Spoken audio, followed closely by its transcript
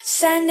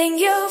Sending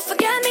you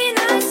forget me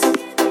nots to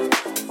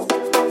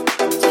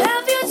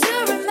help you to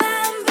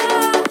remember.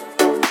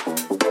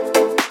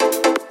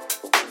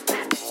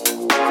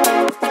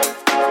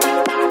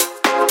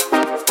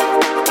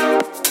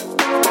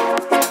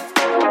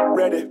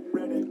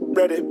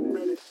 Ready.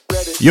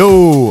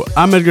 Yo,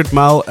 I'm Edgar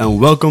Mal and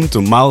welcome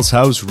to Miles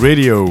House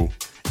Radio.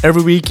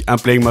 Every week I'm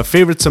playing my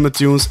favorite summer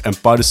tunes and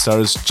party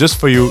starters just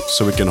for you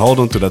so we can hold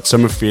on to that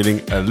summer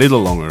feeling a little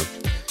longer.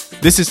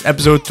 This is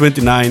episode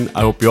 29.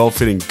 I hope you're all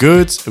feeling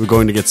good. We're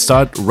going to get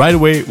started right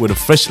away with a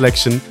fresh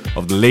selection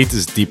of the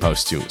latest Deep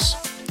House tunes.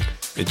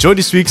 Enjoy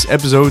this week's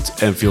episode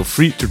and feel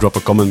free to drop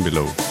a comment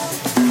below.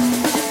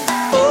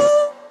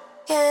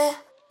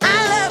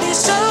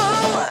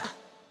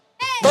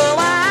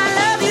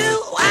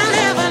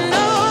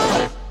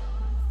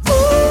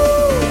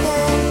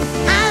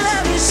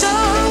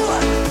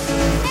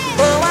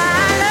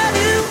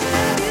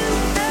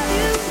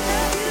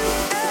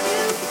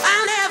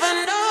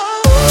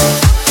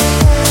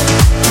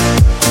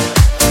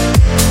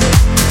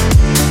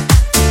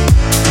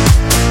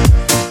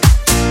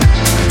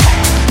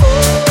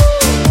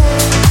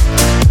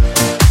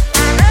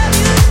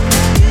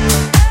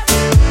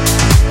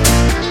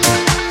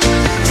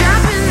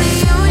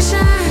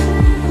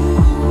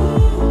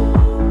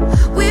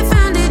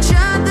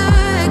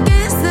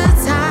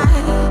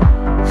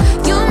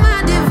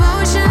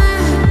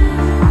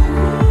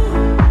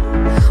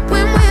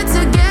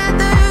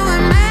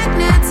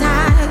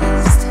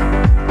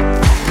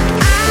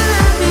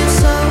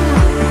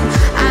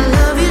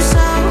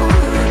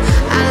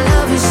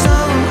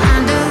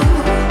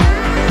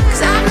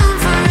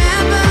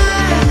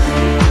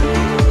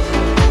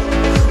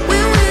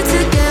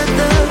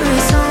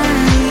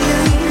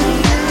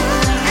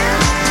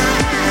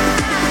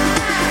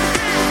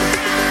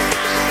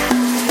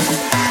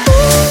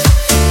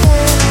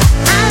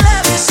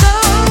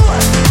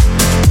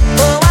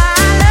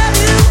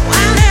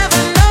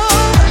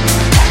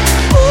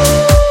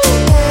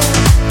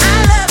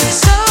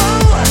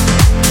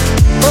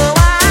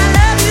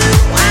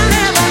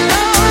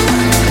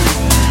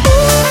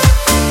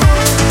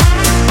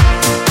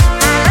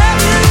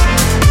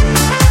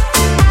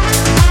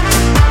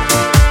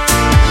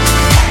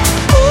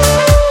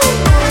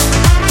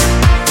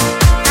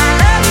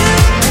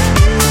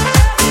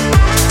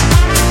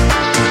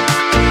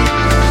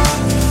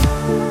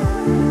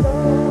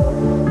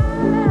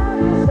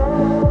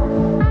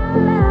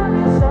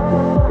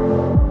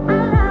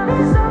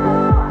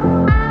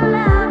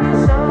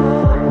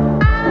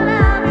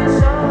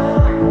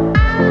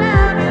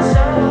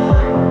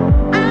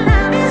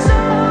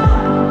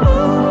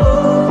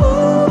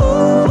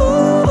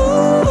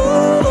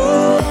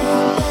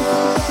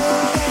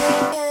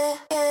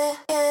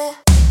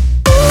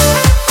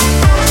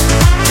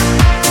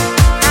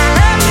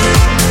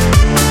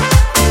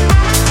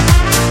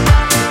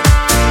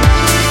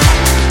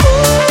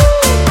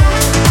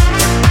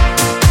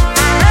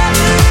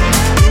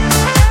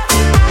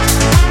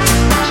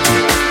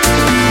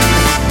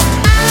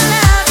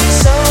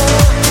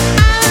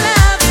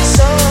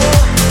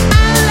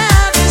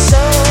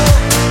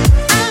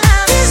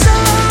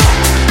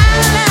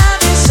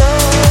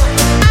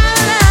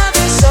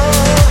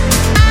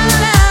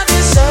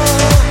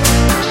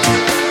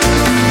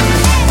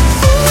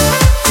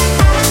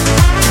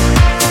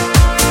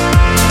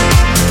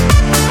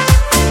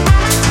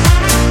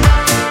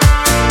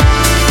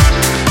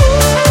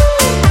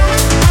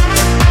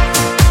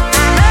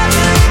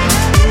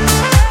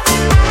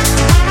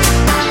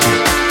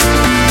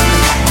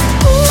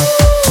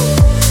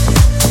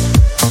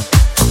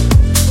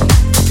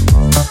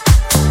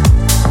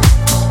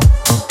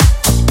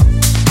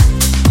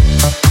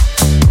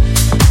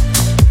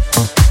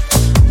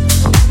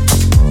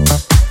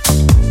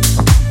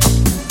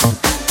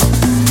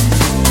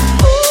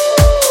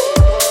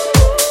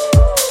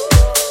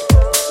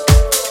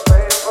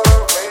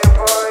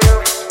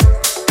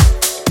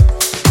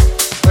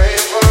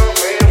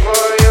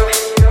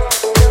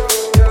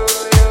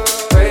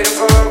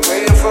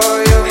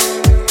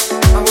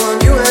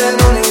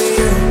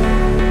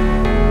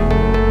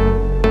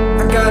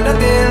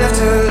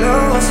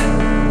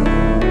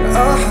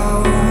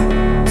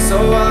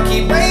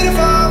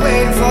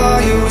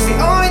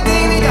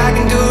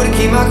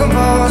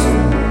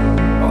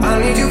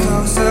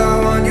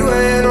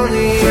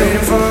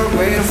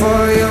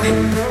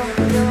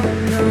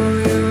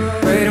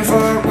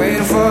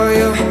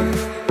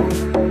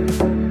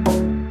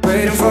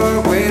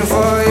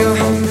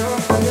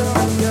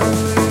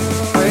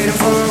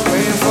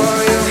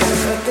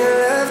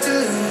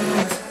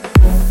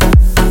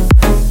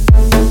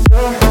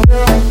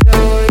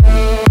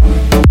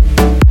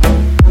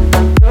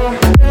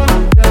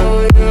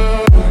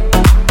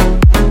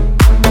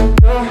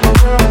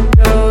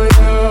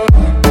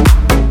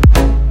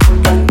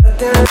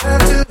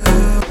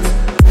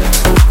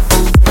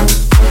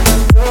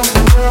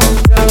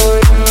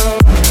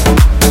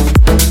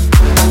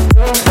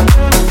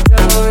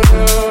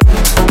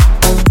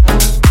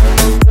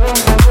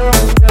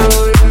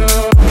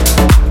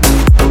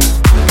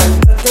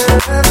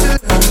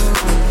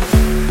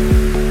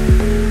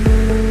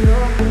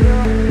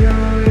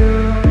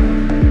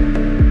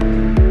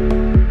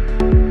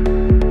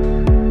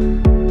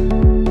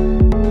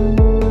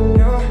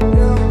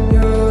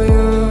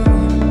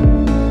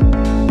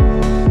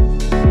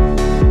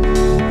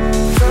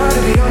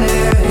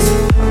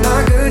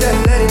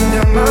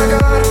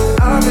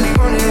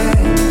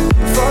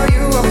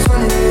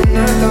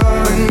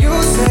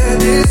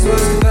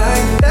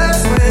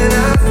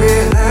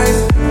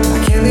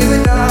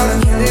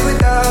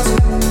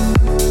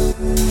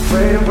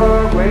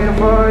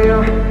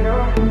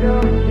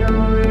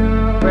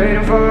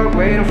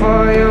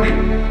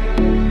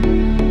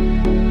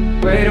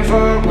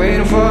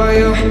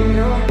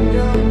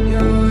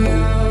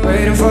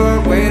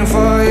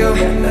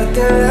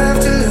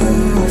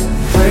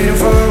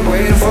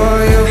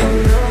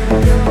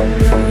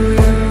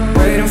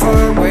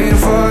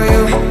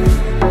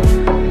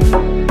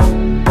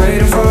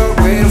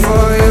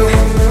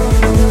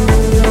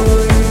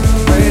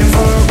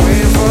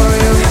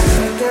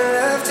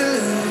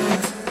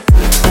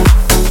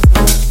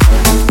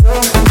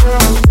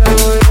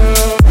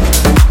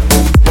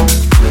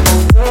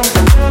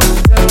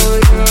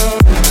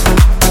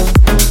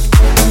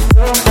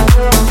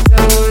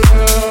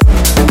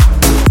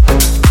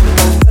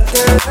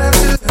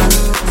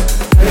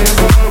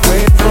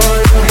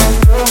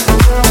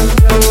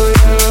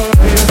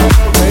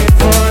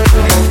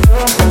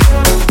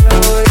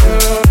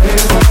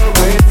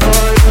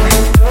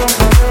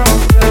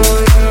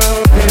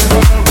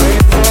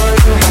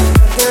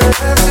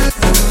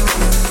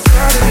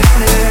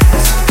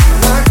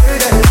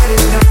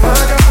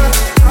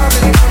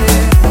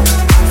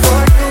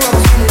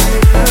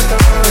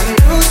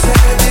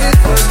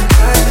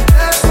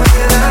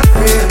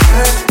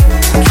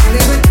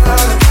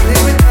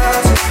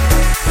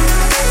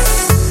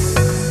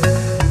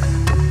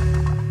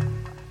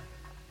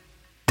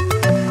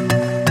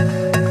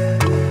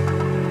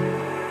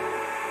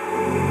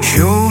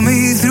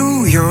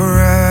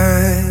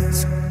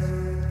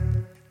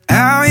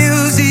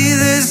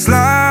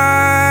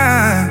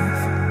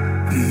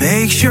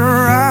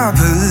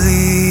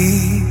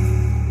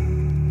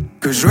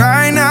 'Cause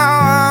right now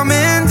I'm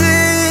in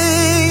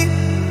deep.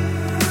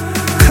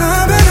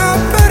 Climbing up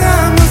but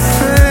I'm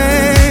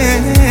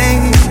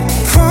afraid.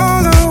 For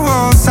the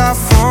walls I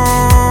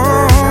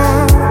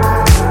fall.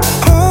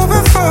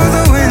 Hoping for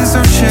the winds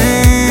of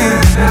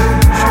change.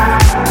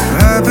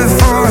 Right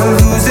before I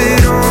lose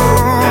it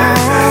all.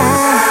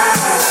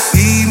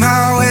 Be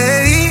my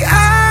way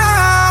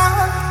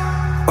out.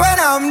 When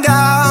I'm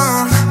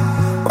down.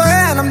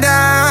 When I'm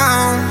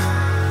down.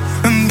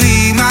 And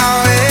be my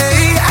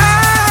way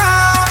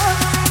out.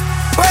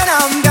 When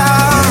I'm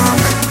down.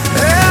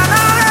 And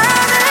I'm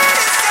ready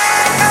to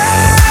say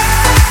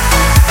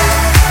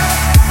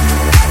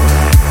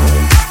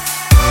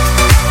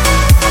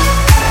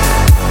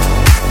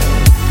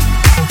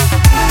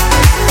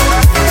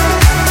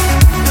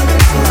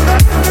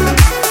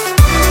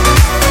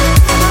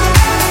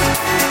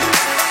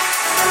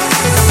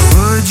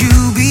would you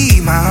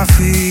be my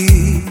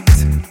feet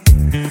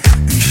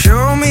and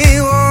show me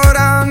what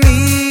I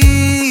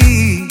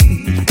need?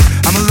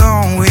 I'm a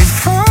long way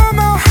from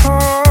my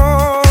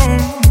home,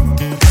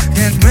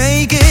 can't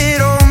make it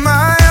on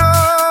my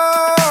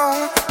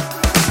own.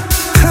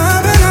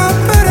 Climbing up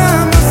but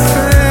I'm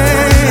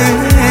afraid.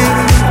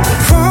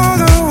 For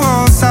the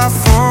walls I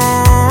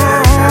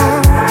fall.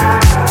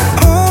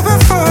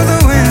 Hoping for the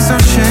winds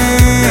of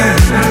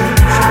change.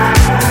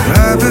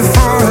 Right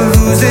before I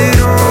lose it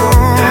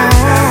all.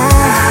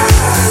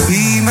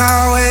 Be my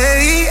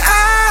way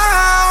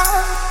out.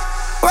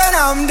 When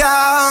I'm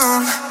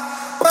down.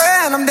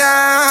 When I'm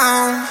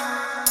down.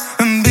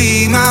 And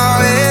be my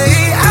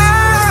way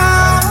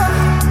out.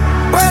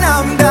 When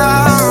I'm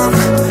down.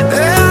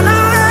 And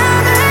I'm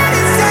ready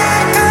to say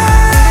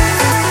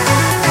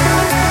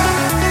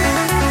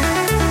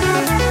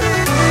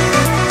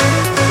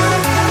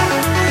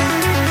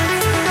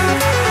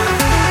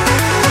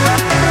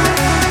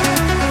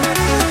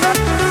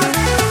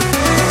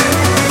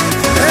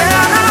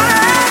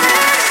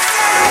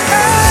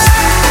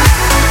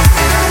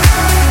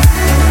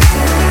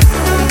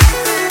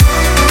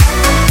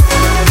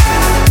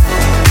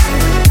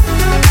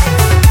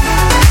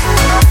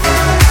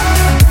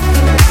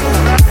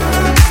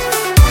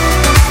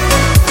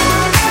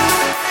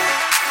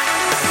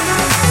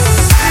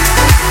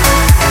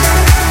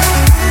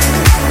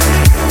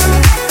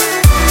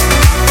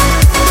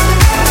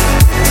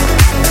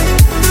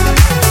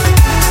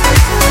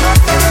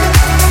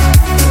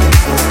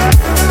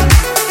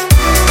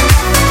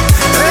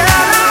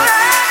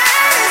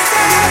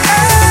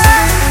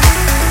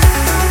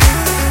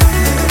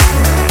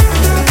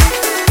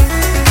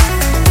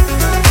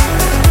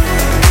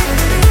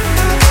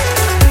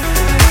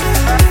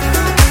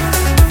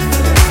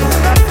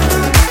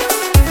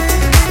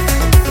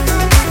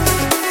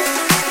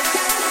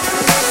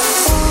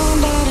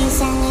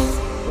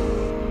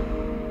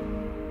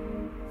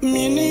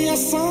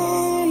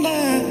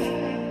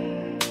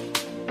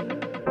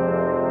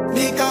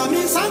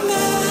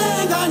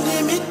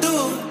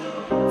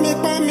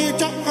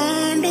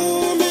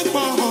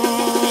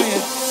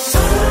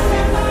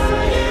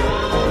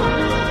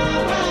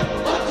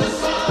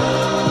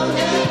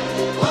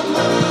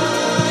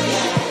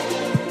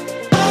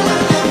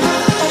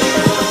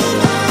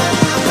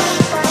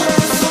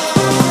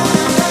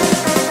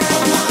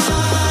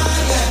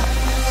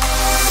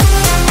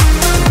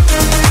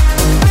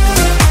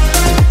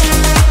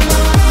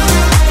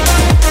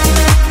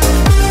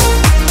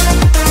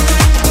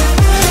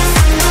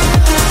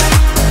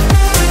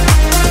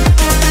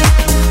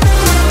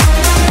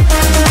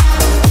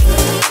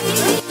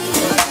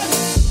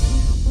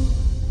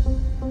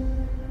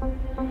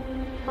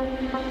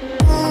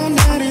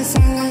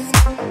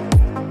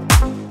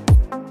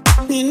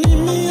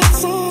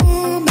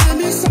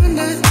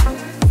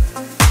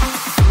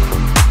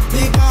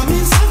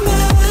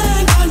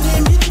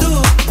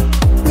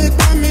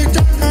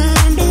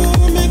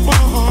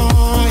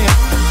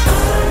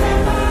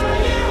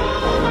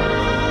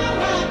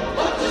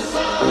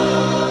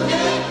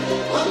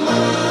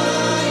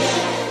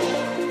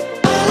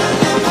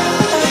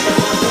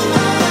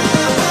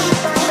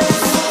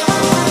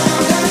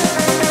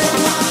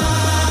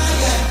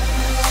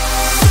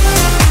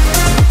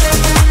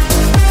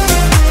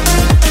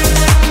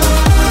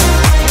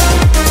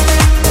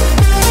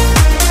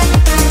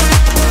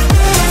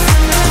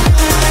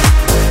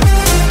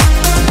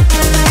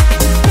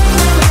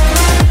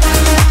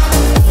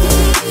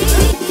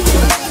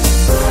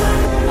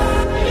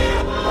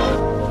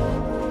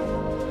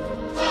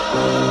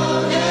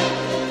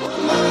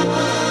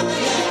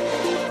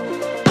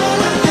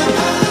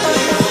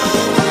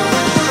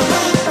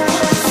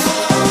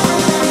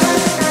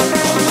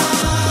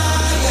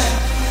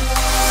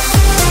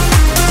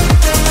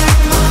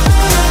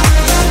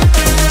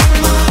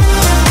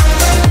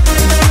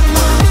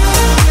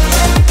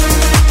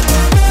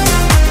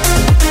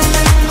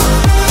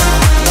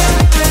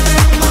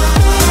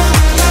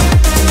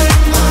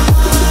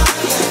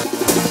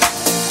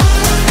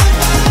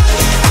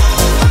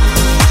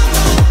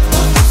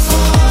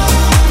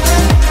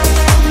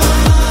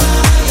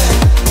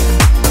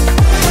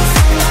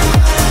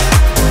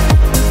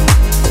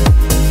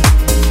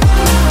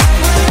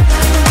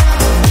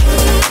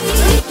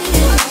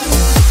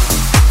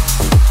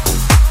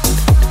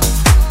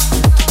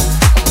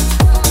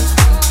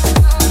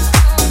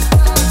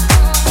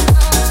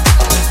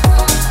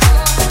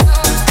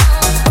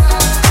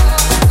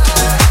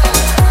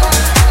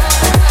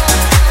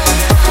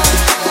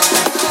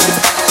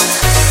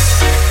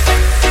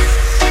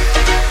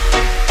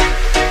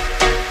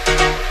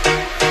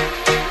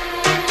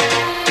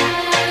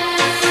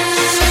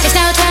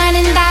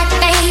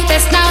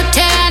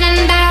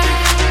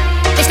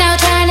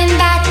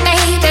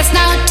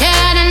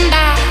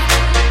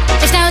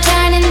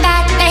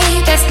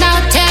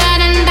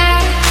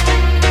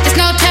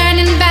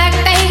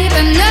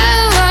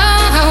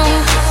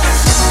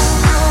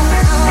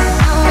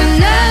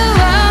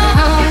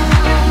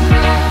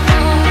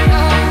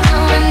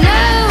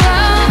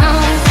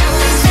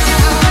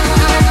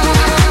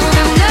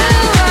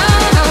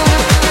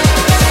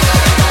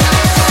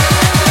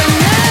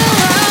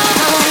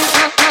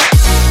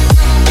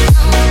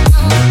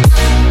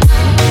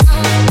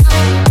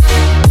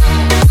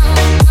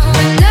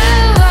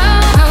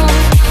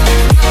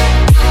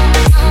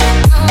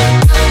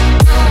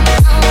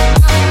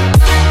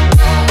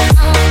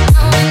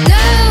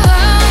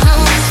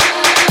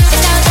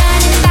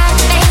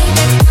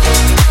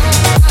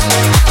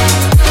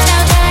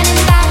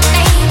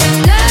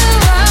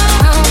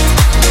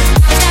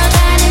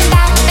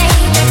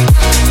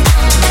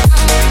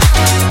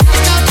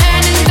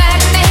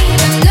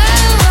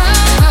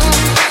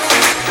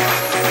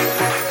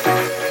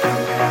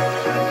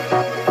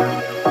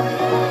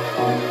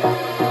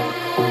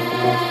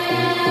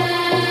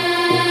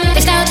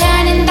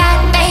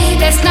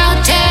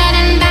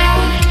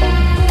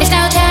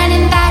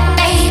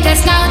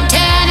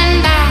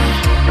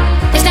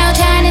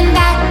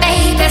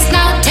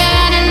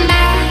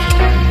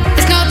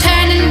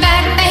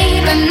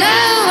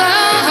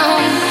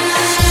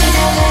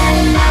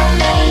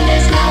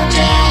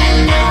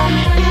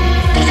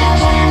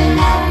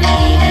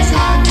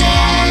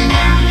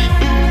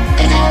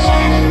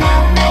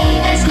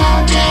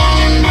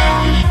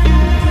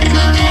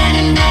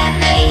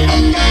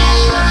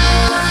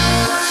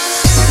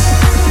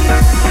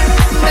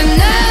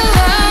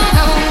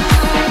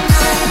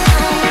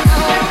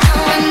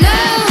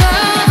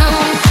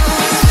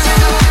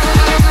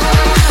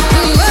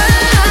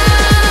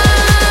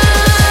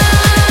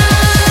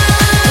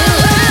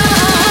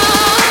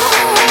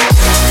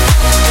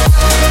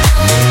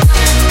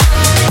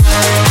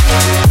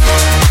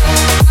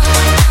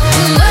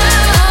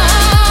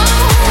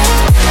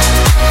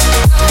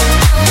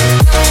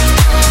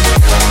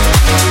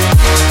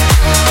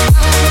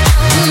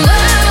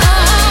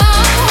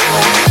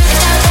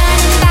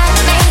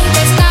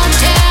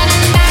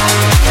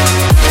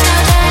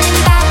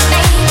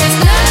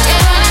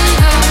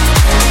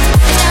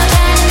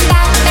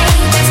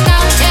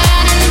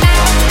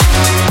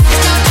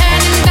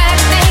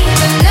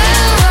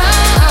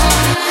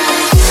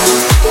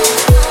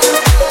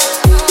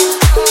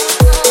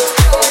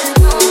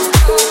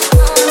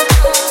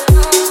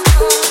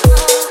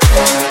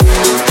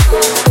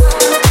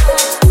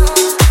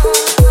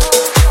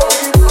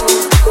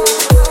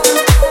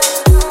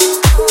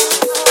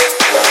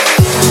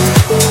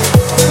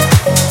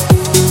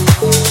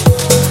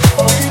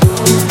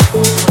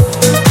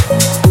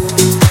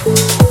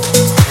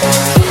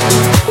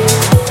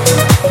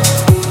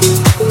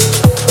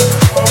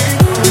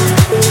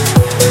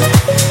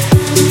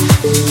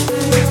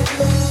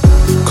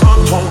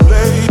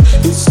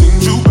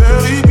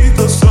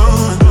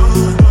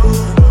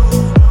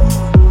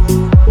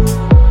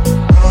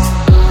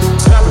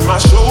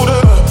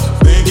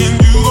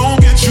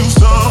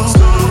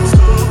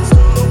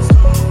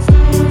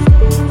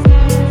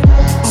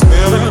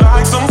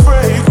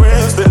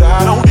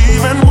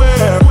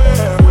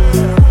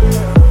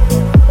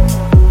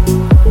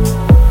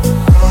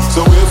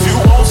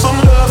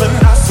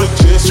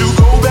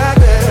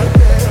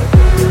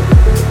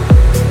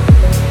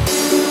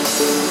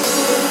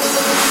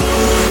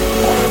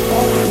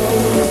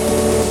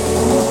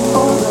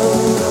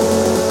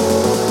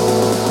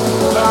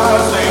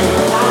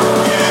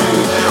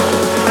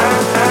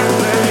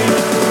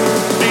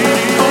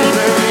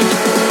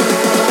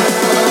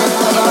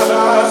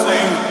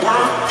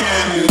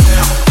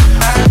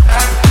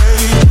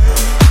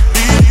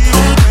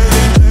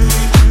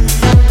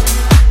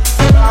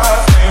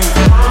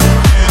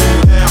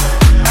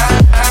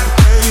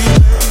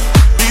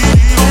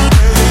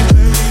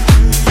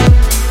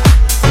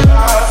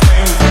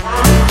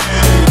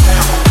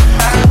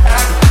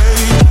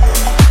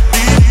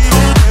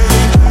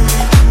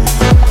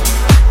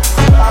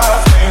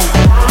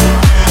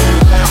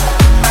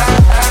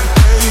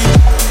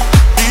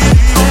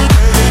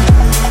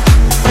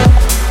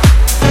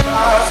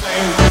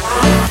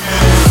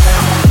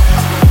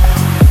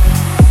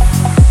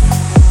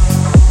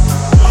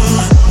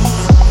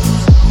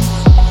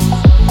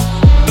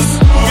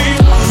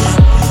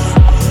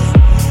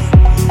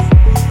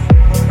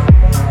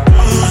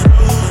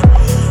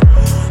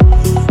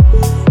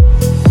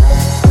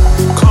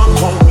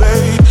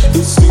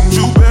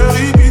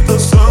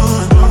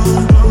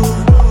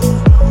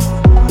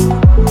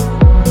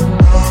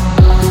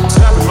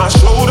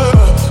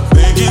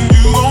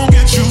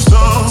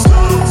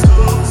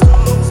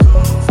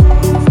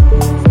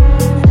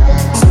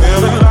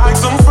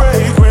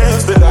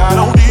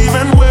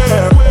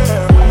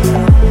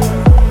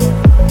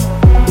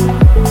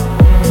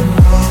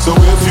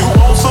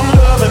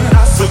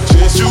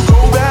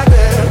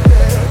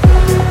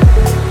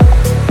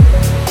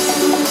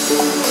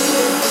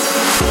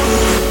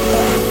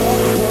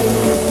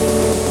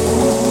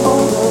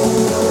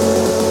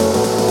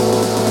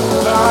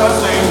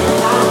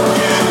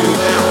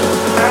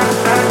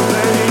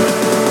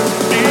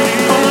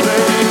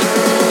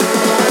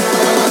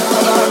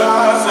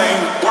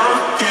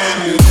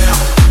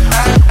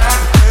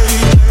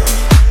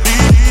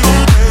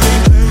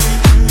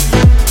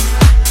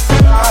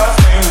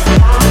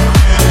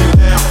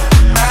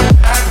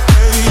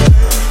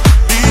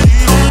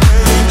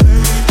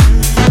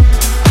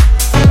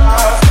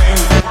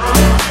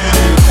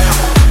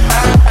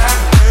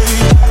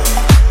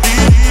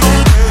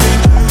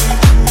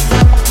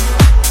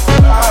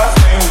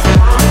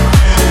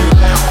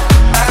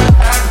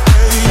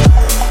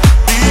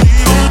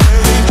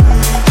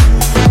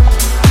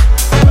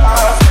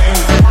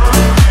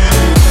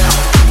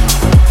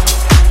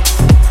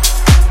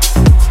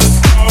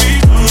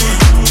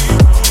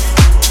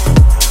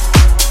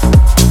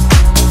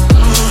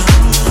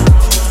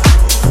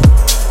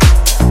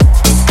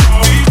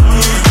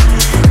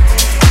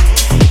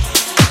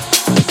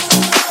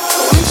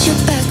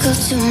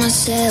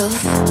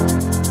myself.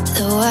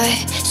 Though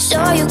I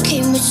saw you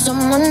came with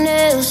someone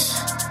else.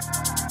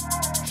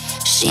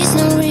 She's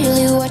not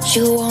really what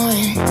you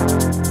want,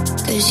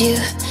 'cause you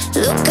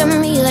look at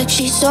me like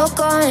she's all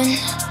gone.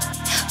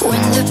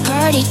 When the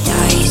party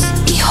dies,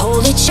 we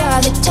hold each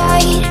other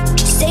tight.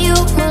 Say you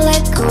won't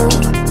let go,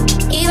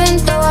 even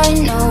though I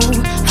know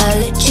I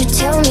let you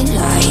tell me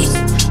lies.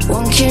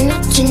 Won't care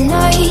not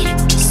tonight.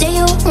 Say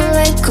you won't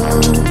let go.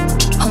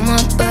 Hold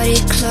my body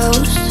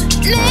close.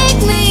 Make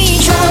me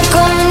drunk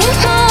on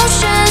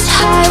emotions,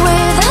 high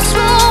without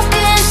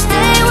smoking.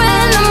 Stay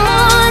when the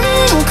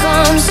morning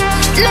comes.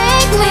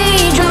 Make me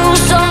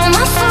lose all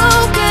my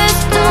focus.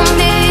 Don't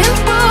be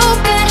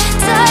broken,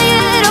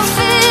 tired of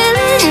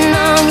feeling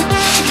numb.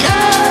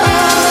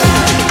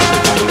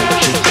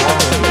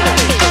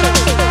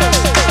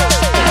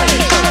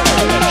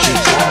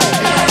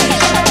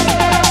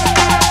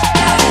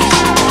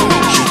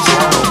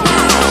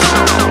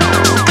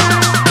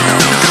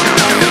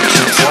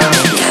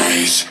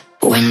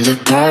 When the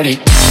party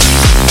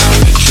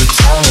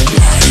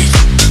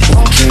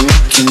won't you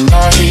look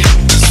tonight?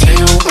 Say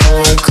you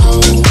wanna go.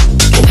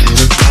 When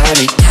the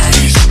party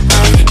dies,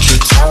 I'll let you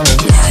tell me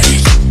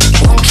lies.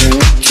 Won't you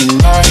look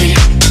tonight?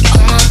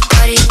 Hold my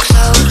body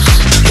close.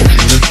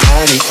 When the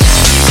party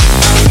dies,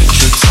 I'll let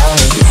you tell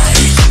me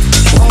lies.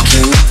 Won't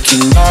you look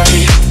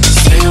tonight?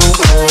 Say you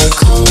wanna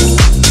go.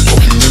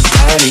 When the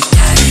party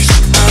dies,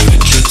 I'll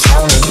let you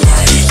tell me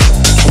lies.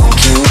 Won't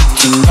you look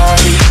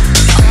tonight?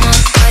 Hold my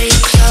body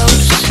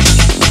close.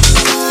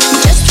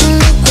 Just when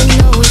we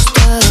know we're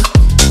stuck,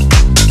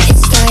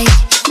 it's like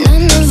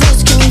none of us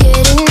can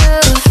get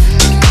enough.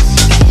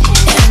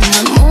 And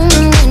the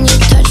moment when you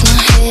touch my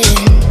head,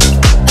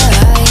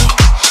 I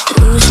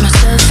lose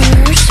myself in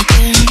yours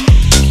again.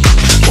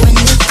 When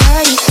the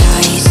party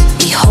dies,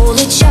 we hold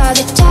each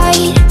other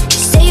tight.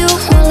 Say you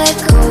won't let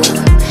go,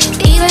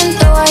 even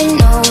though I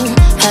know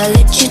I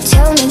let you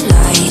tell me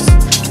lies.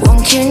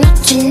 Won't care not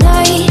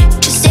tonight.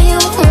 Say you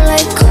won't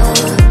let go.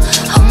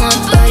 Hold my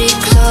body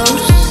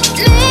close.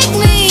 Make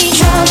me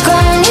drunk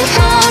on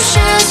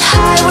emotions,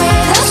 high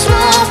without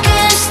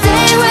smoking.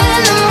 Stay when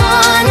the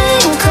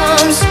morning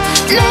comes.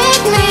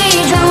 Make me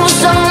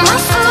lose all my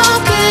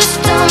focus.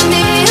 Don't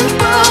be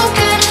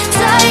broken,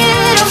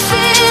 tired of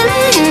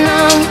feeling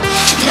numb.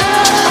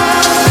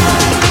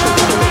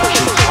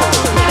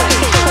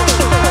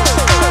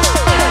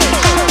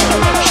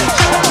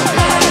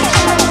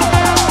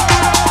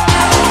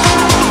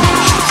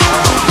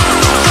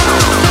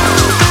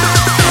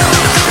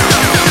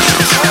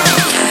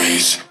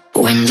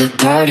 When the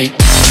party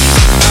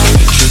I'll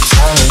let you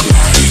tell me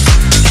lies.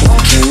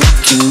 Won't you look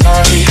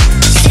tonight?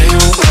 Say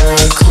you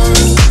wanna go.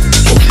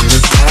 When the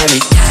party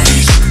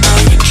dies,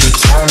 I'll let you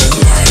tell me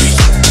lies.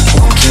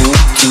 Won't you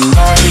look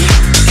tonight?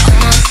 Hold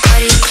my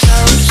body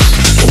close.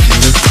 When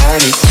the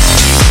party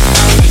dies,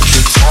 I'll let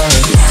you tell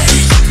me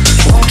lies.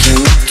 Won't you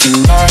look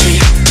tonight?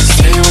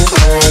 Say you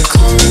wanna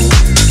go.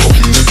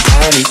 When the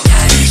party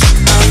dies,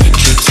 I'll let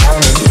you tell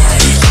me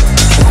lies.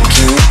 Won't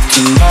you look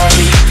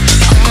tonight?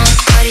 Hold my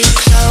body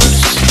close.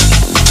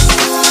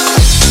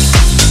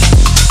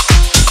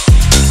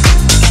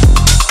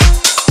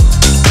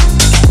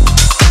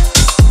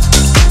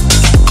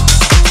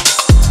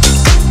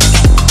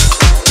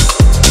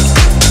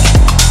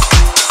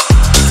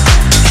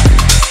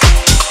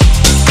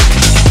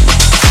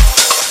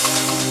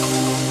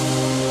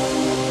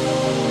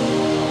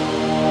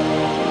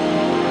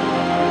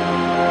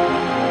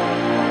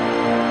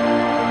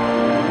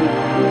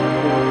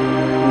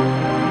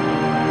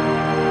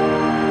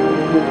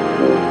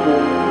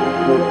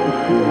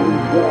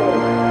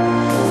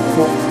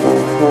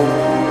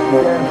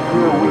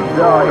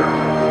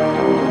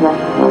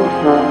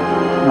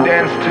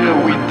 Dance till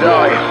we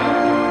die.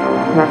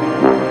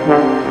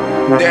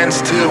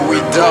 Dance till we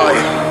die.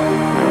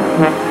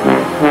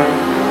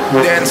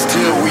 Dance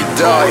till we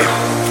die.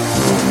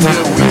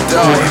 Till we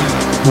die.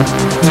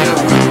 Till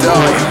we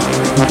die.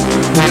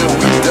 Till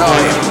we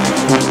die.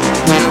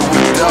 Till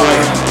we die.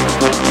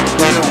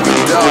 Till we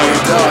die.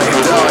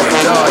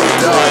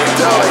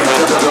 Die.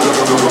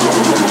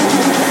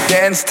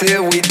 Dance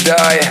till we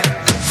die.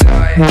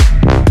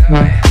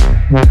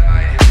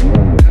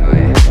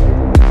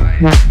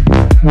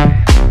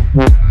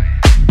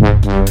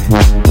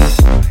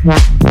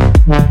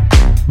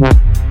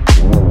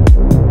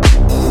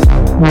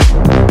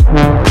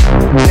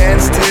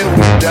 Dance till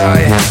we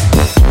die.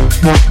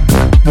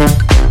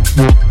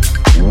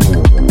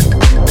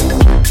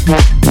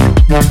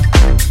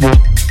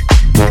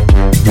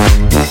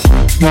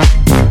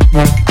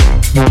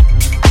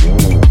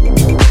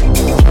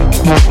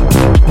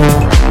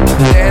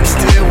 Dance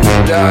till we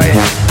die.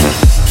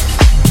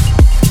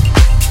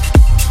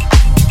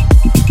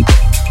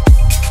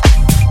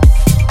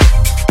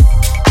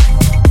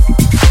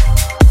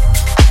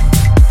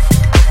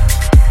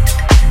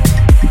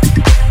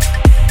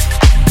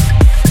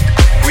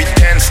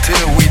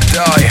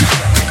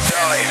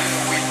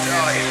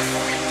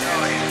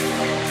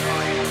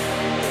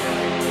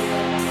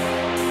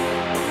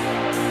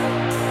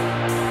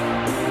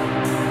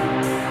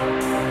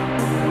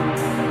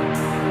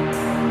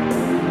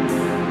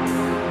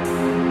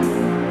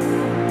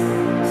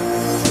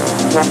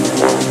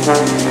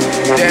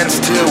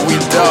 till we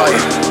die.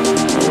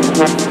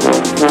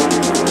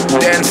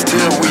 Dance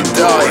till we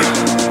die.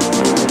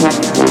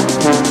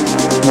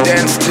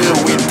 Dance till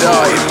we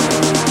die.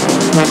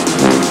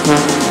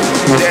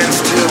 Dance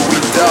till we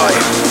die.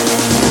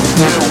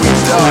 Till we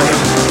die.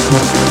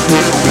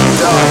 Till we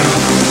die.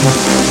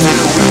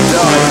 Till we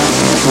die.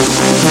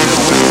 Till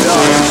we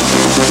die.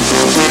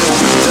 Till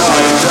we die.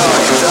 Die.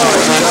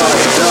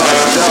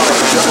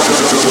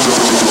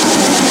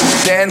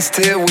 Dance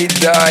till we die. Dance till we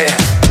die.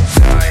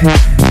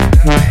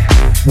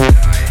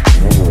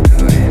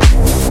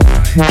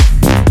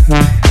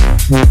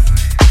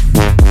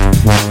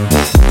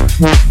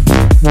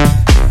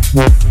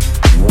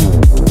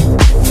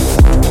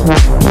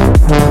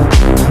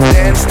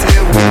 Dance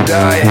till we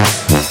die.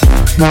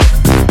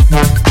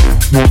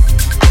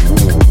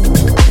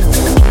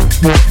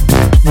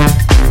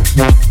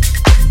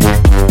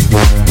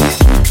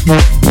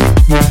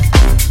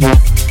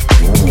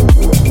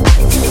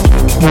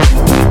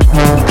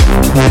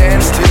 Dance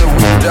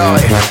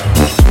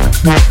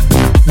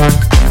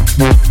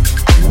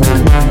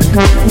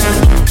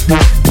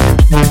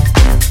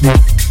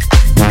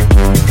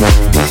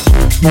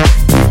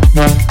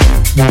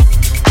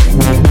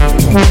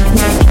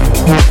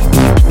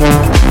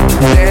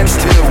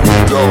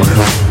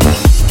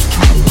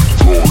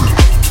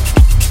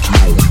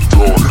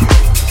till we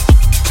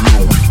die.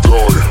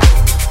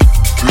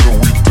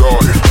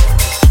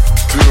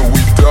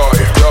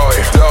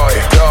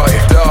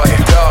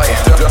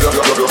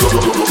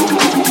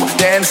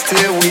 Dance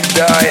till we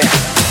die.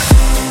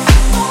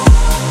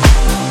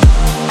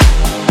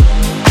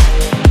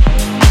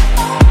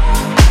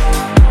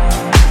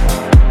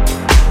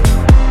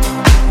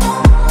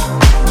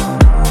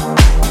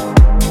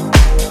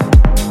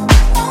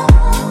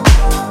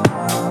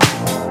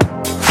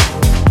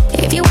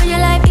 If you want your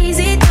life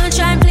easy, don't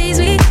try and please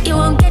me, you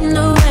won't get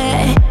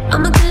nowhere.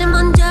 I'm a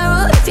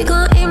Kilimanjaro, if you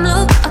gon' aim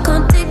low, I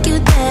can't take you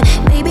there.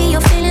 Baby,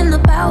 you're feeling the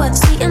power,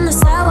 sweet and the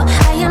sour.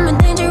 I am a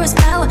dangerous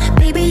flower,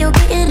 baby, you're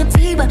getting a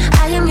fever.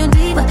 I am your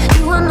diva,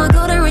 you are my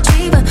golden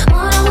retriever.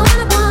 Wanna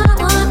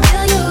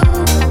feel you,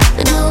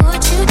 I know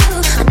what you do.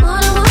 I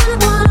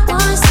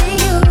wanna see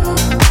you.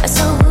 I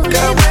so wanna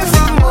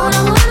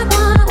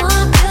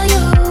feel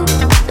you,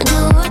 I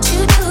know what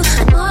you do.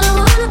 I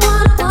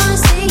wanna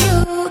see you.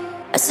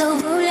 I so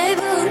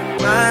voulez-vous.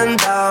 Man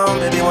down,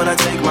 baby wanna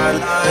take my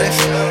life.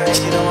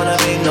 She don't wanna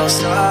be no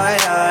side,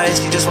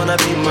 she just wanna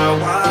be my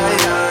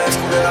wife.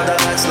 Pulling out the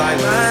lights like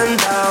man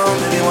down,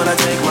 baby wanna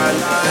take my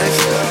life.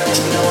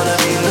 She don't wanna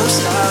be no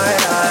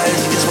side,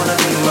 she just wanna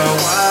be my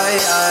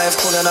wife.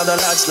 Pulling out the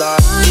lights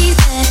like.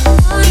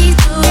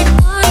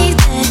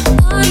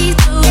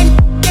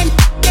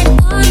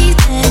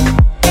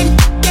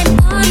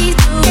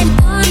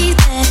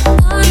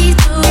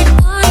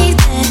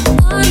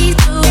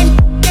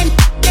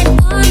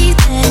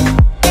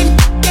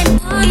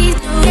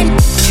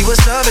 She was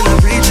serving the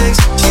free drinks.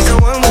 She's the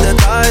one with the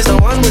thighs, the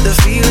one with the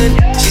feeling.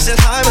 She said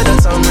hi with the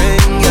tongue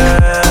ring,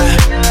 yeah.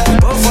 We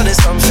both wanted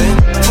something.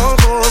 Phone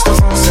calls, the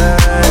phone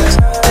sex.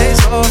 Days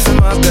off in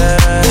my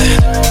bed.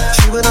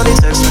 She would only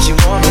text when she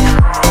want me.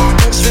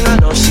 Next thing I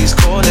know, she's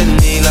calling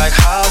me like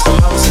how's the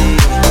mosey.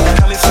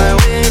 Got me flying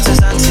away to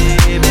Zante.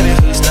 Baby,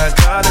 who's that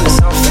guy in the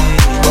selfie?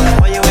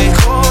 Why you ain't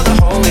called the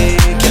whole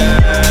week,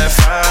 yeah,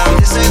 fam?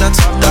 This ain't a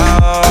top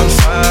down,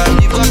 fam.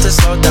 You got to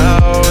slow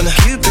down.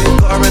 Cupid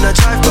got her in a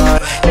drive-by.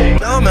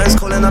 No man's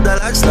calling up the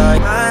lights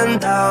like man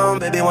down,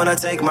 baby wanna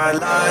take my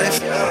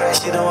life.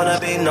 She don't wanna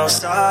be no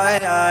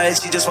side,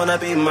 she just wanna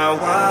be my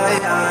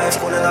wife.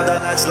 Calling up the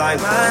lights like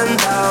man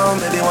down,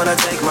 baby wanna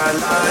take my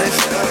life.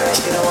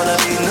 She don't wanna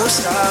be no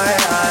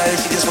side,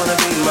 she just wanna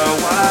be my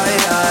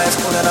wife.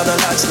 Calling up the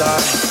lights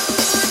like.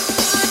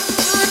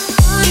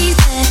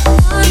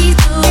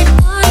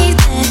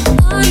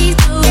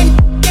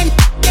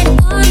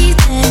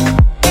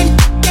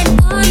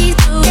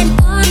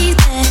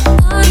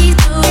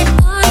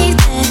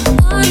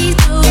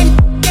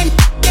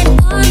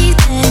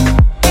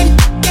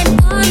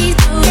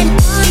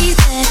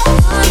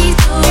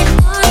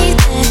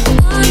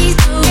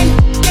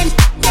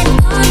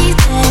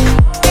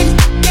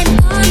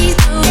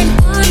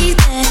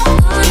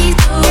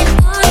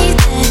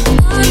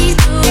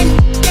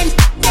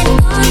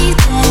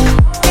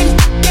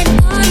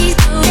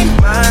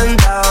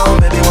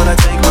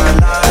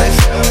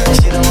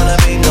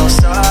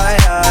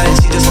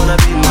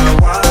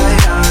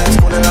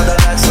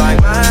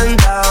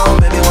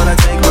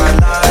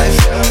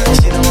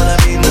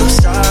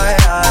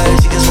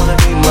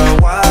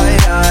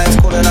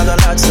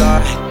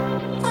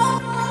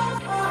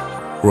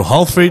 We're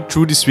halfway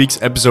through this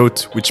week's episode,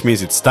 which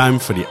means it's time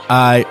for the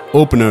Eye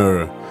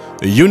Opener.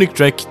 A unique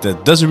track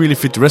that doesn't really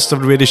fit the rest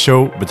of the radio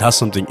show, but has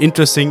something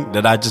interesting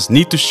that I just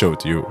need to show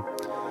to you.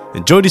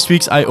 Enjoy this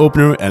week's Eye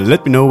Opener and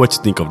let me know what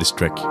you think of this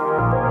track.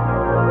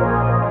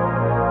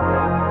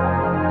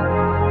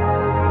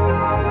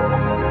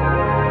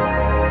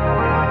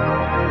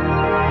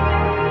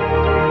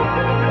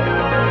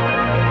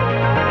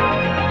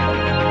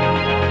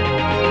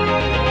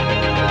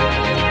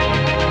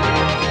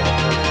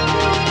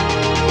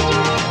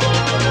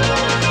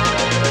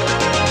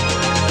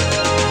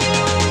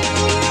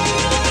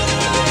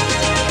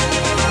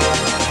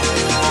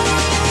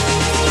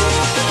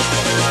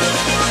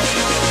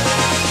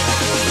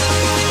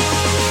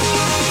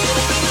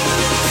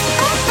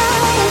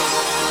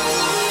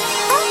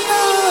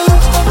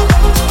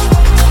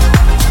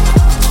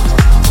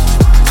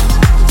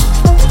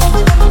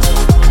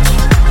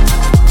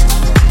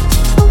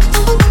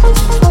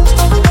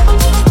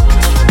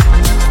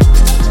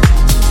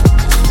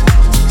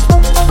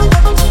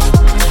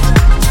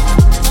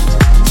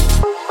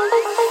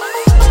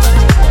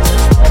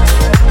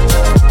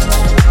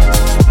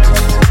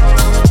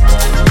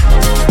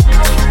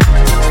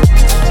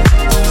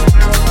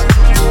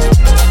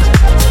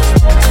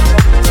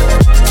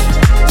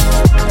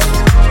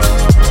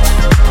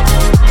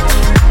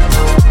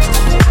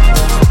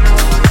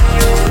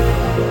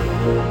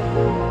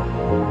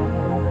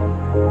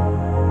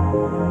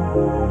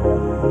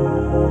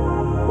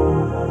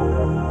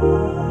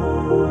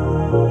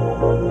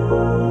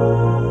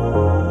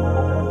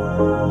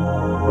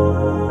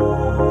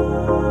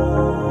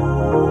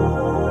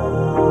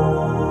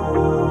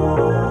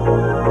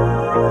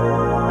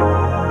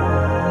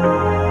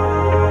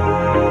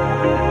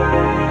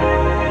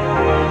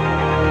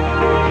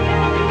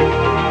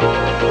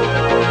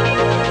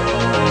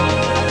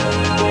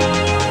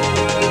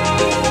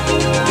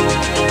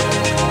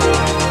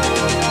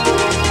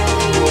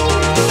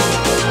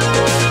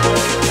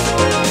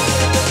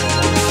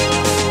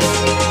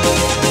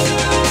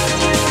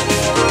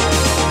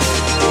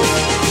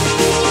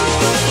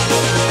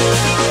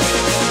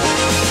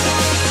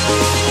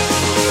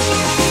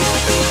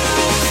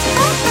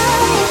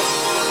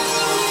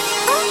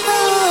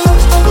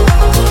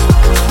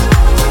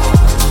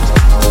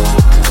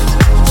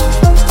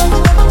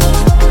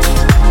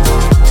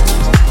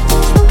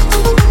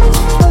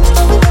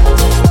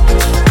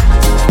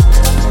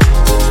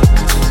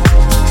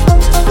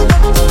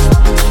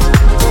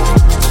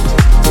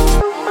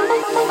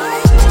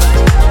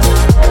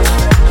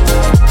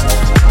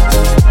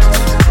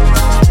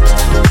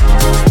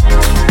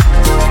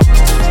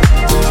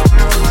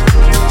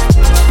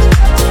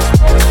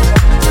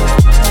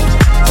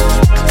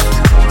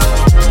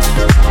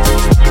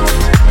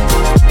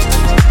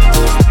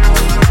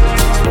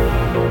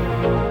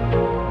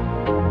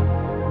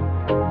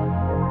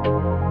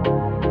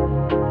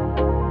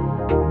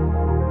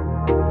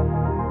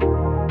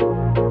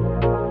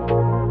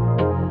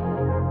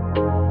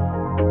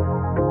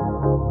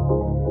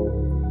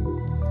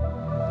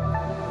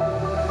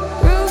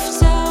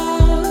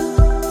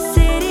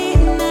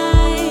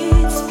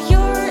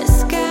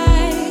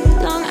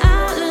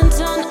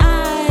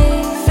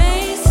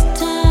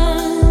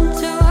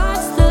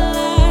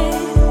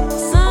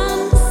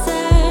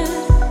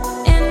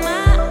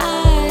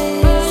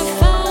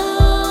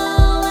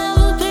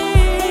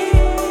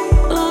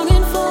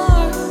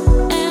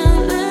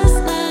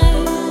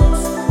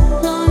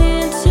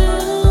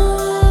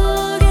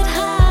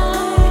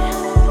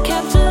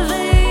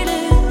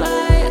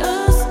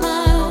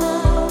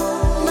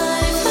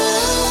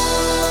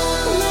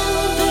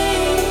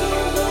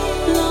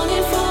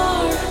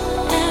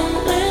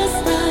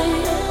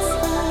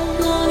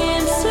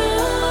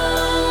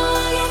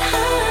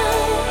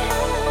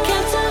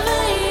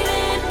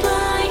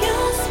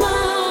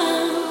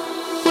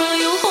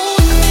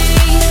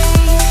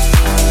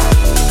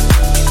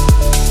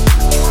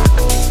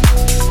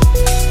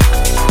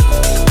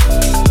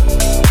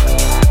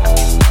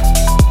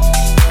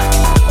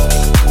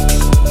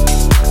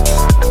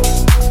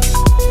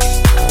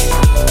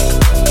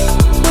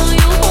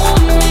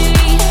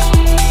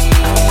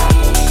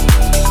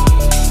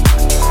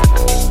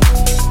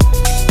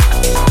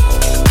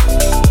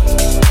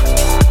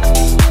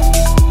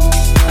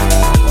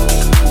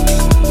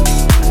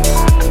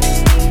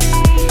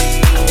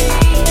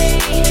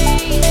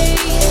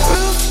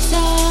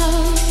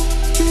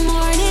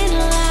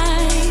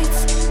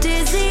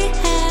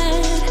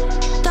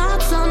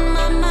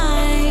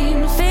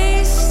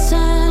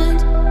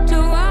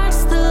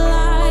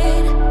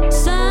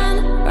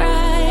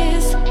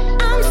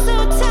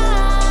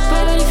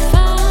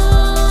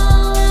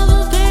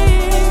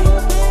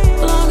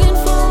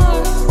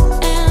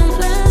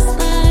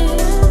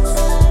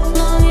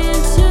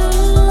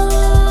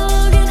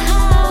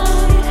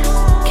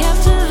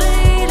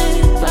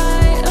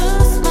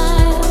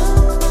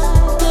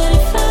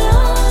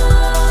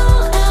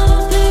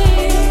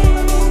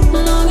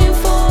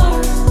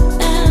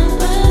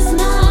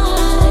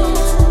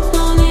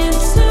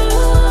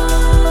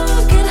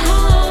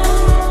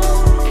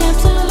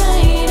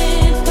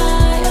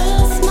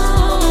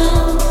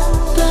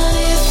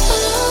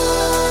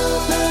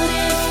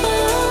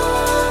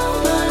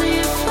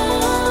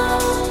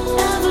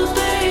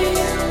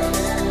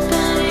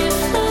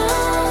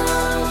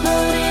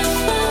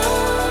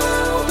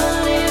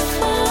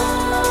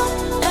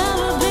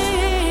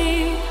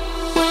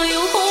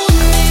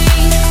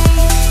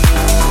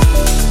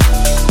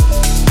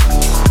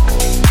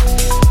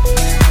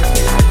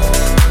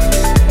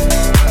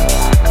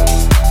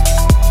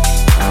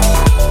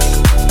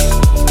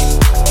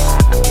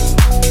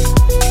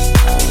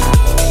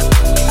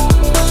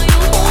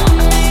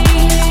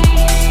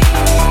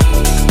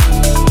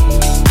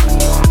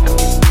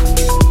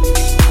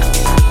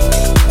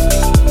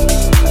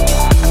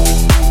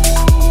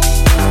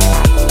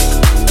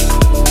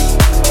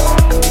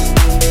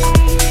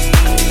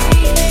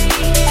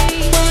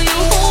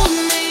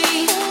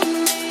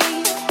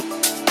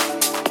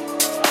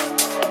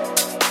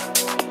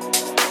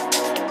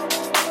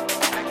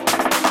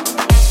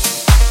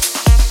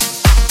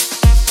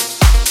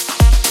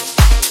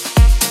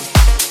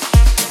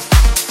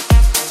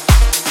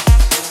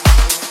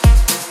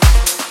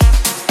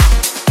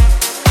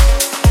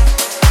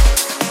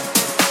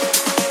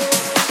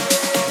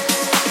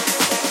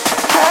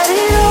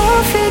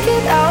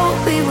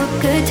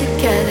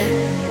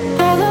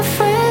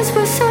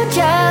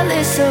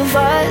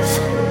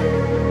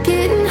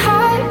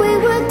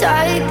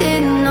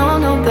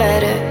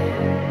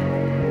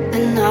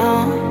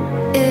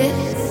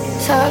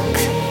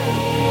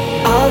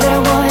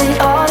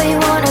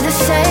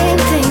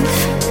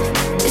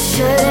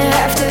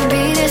 have to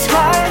be this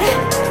hard?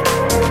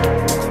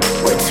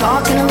 We're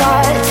talking a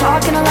lot,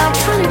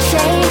 trying to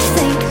change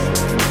things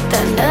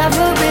that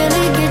never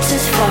really gets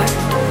us far.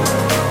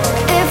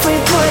 If we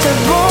put the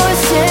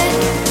bullshit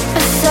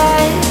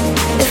aside,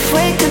 if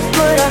we could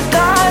put our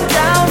guard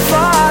down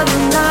for the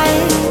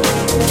night,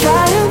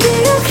 try to be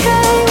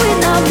okay with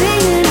not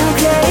being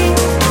okay.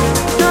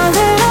 Know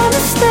that our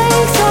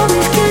mistakes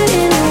always get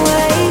in the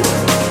way.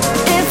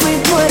 If we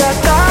put our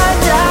guard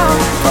down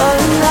for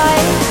the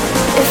night,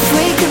 if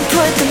we could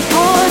put the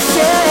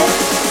bullshit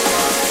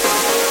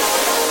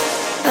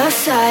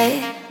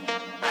aside.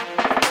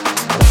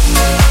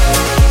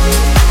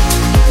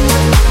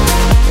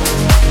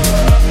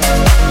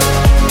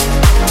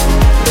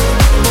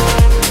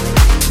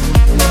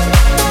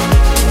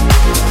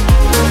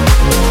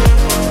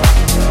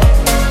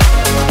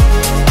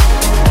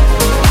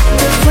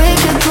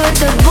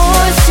 The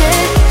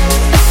bullshit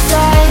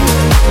aside,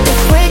 if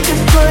we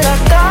could put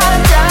our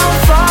guard down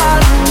for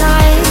the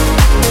night,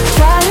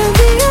 try to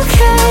be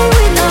okay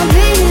with not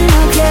being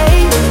okay.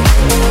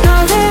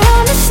 Know that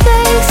our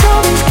mistakes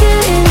always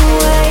get in the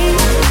way.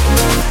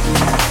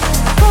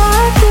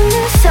 Parking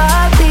this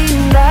up,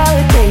 being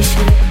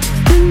validation.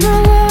 In my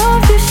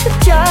love, you should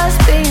just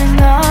be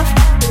enough.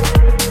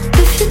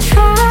 If you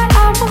try,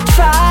 I will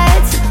try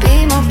to be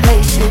more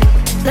patient.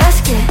 Let's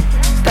get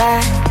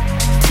back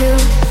to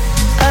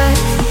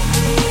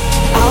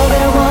all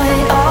that I want,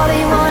 all that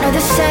you want are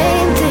the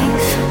same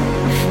things.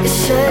 It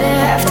shouldn't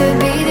have to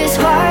be this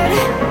hard.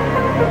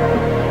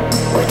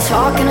 We're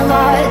talking a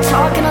lot,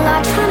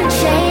 trying to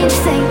change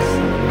things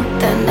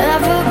that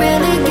never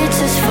really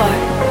gets us far.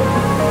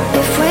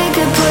 If we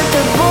could put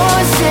the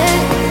bullshit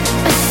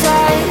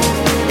aside,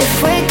 if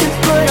we could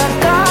put our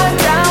guard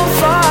down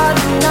for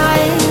the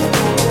night,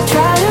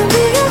 try to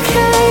be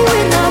okay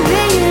with not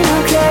being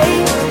okay.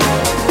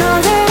 Know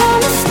that our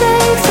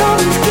mistakes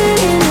always get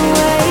in the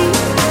way.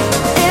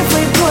 If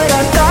we put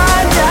our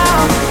guard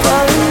down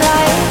for the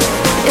night,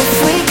 if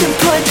we could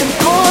put the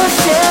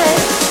bullshit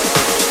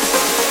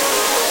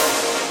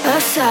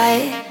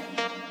aside.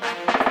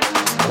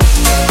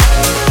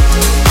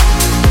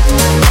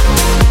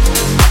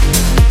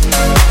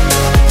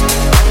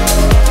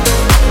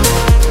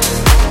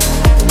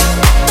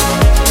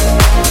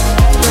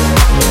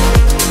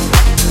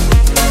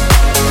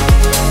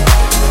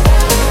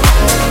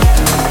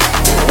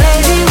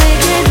 Maybe we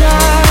could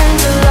learn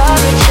to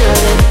love each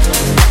other,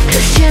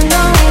 'cause you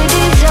know we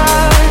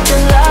deserve to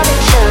love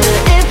each other.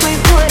 If we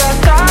put our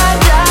guard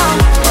down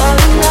for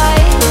the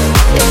night,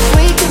 if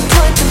we could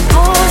put the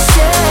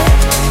bullshit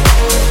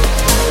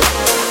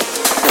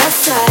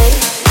aside.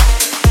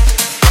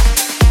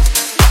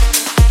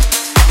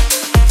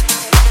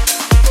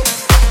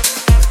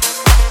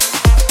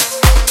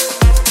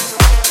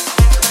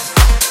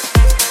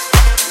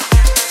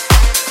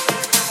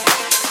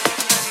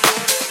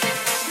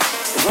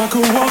 If I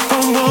could walk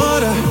on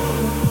water,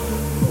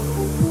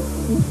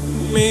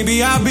 maybe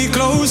I'd be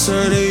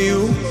closer to you.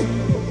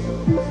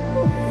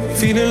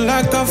 Feeling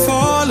like I've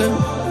fallen,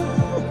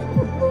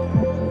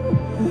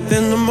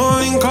 then the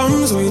morning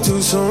comes way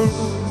too soon.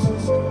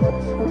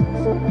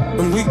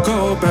 And we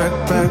go back,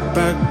 back,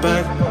 back,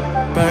 back,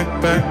 back,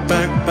 back,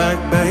 back, back,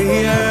 back,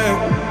 yeah,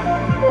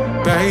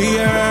 back,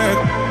 yeah.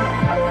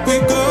 We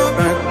go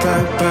back,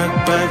 back, back,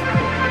 back,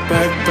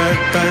 back, back,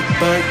 back,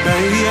 back,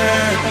 back,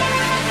 yeah.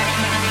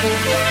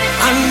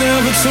 I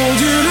never told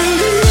you to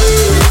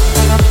leave,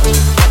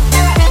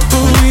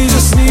 but we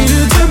just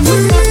needed to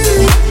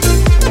breathe.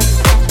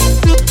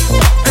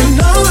 And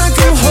now I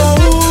keep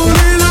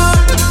holding on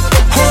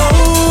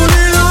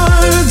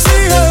to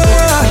you.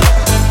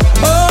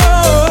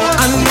 Oh,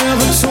 I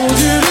never told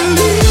you to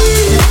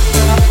leave,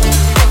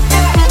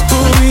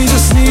 but we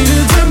just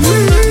needed to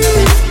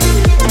breathe.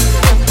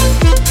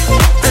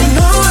 And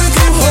now I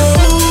keep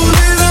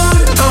holding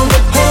on, I'm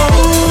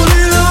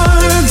holding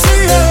on to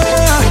you.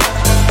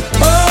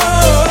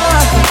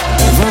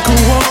 If I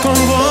could walk on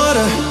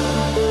water,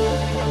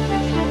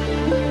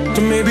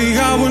 then maybe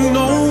I would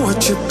know what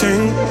you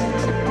think.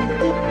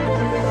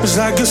 It's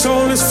like your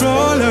soul is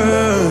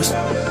flawless,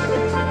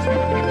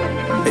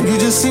 and you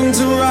just seem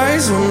to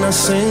rise when I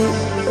sing.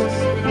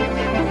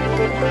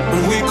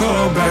 And we go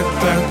back,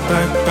 back,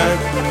 back, back,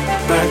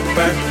 back,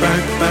 back,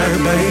 back, back,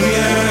 back,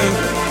 yeah,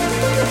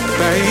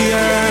 back,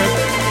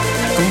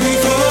 yeah. And we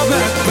go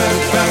back, back,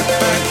 back,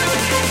 back,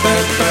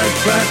 back, back,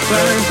 back,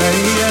 back, back,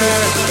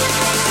 yeah.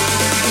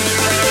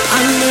 I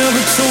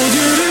never told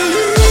you to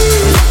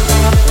leave,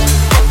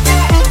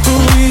 but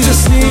we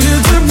just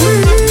needed to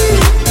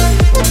breathe.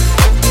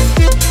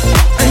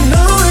 And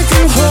now I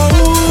keep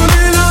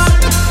holding on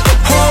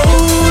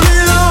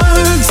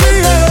to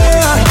you.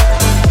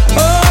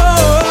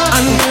 Oh, I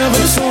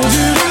never told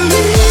you to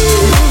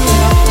leave,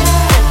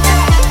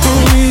 but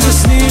we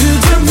just needed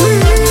to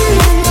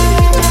breathe.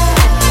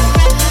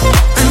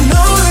 And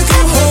now I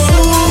keep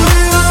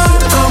holding on,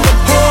 I'm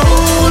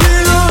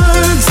holding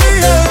on to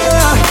you.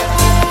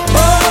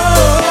 Oh,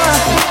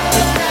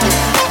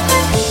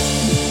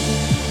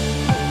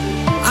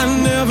 I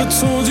never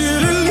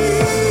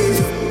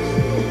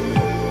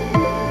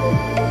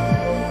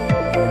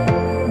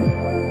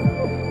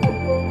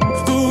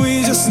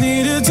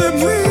to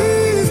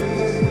breathe.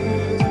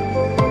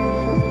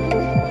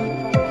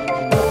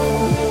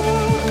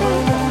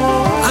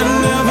 I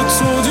never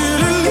told you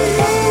to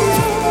leave.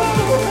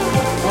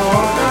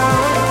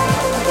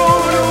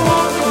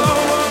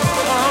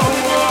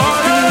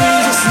 We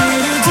just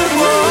needed to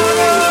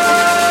breathe.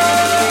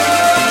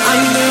 I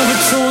never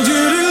told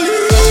you to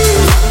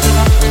leave.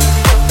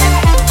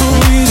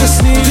 We just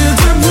needed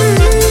to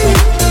breathe.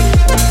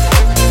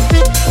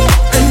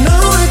 And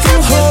now I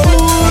can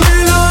hold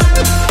it on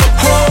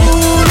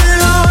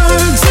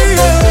to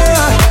you.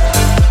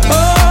 Oh,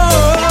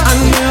 I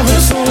never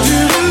told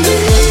you to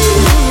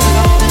leave.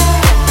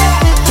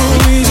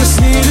 We just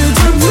needed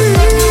to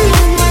breathe.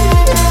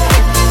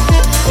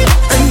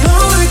 And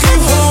now I can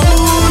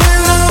hold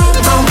it on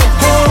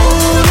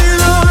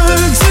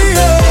to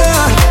you.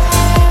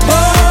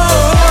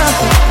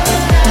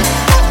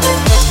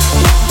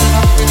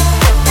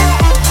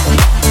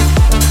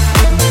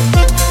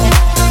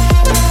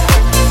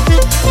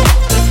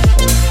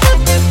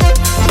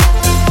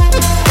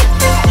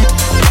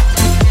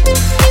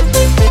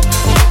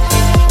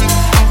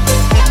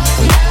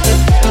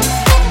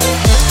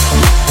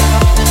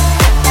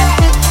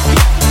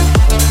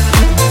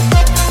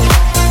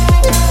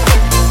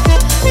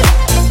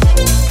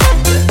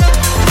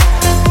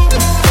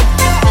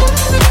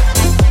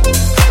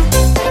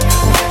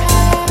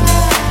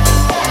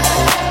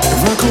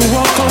 If I could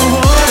walk on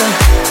water,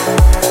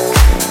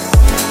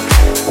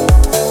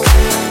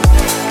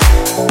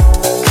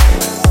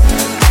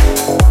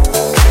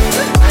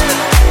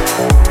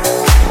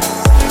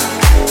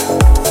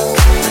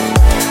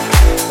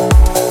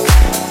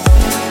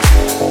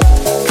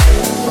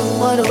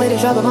 What a way to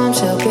drop a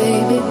bombshell,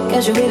 baby.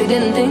 Guess you really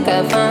didn't think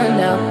I'd find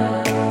out.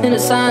 In the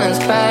silence,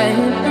 crying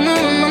in the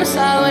room on the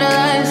side where the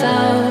lights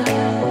out.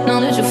 Know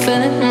that you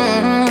feel it,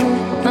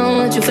 know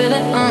that you feel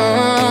it,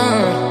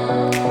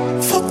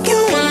 Fuck you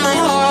in my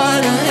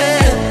heart and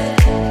head.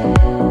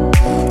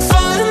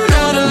 Falling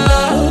out of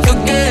love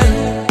again,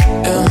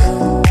 yeah.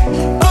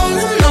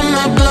 Rolling on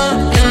my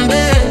blunt in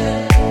bed,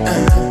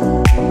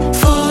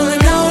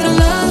 falling out of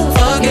love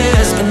again.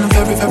 It's been a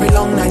very, very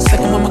long night.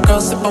 Sitting with my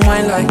girl, sipping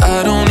wine like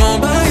I don't know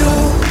about you,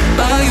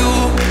 about you,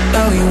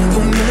 about you,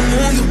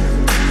 you.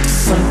 There's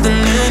something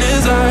in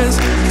his eyes.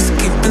 He's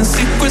keeping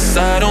secrets.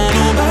 I don't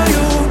know about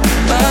you,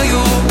 about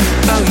you,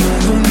 about you,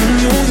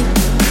 you.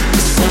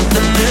 There's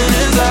something in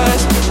his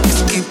eyes.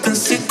 He's keeping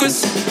secrets.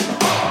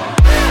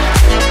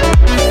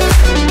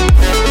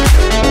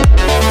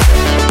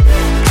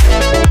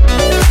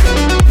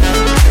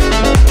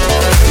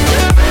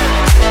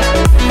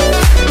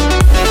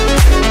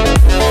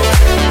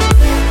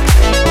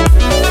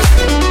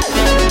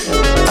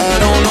 I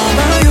don't know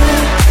about you,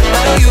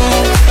 about you,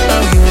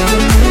 about you.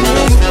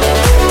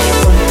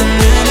 Something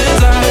in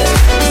his eyes.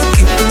 He's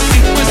keeping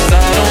secrets.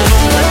 I don't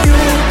know about you,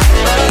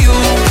 about you,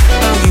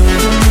 about you.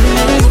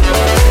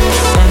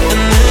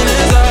 Something in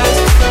his eyes.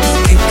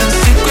 He's keeping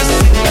secrets.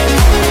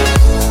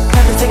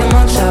 Have to take a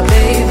mug shot,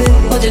 baby.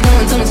 What you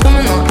doing till it's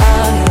coming on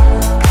out?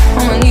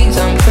 On my knees,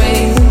 I'm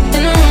crazy.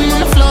 In the room on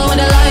the floor with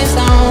the lights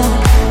on.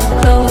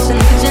 Clothes in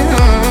the kitchen,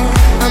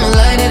 I'ma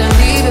light it and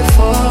leave it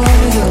for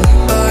you.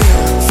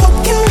 Fuck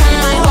you in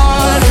my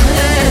heart and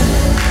head.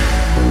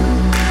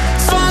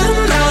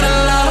 Falling out of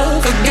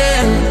love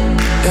again.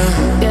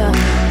 Yeah.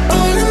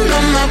 Rolling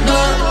on my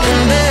blunt in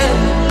bed.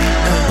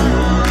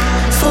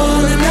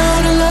 Falling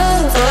out of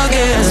love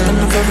again. It's been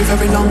a very,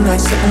 very long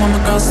night. Sitting with my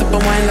girl,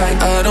 sipping wine like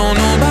I don't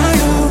know about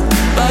you,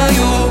 about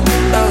you,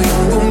 about you.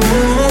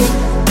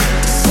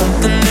 There's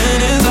something in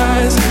his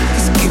eyes.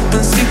 He's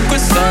keeping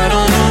secrets. I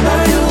don't know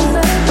about you,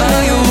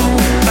 about you,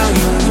 about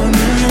you.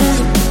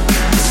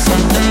 There's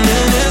something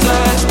in his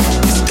eyes.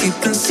 He's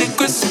keeping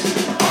secrets.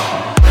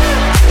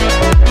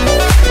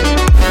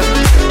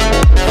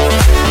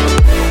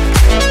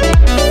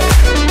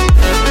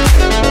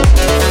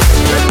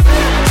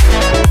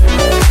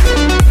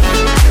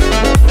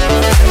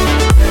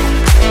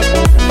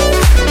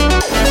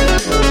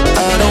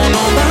 I don't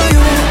know about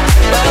you,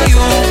 about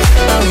you,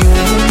 about you.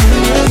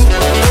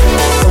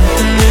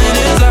 Something in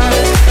his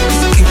eyes.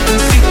 He's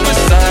keeping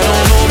secrets. I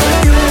don't know about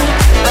you,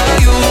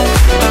 about you,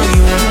 about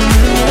you.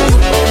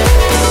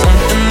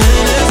 Something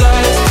in his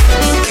eyes.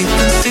 He's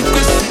keeping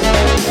secrets.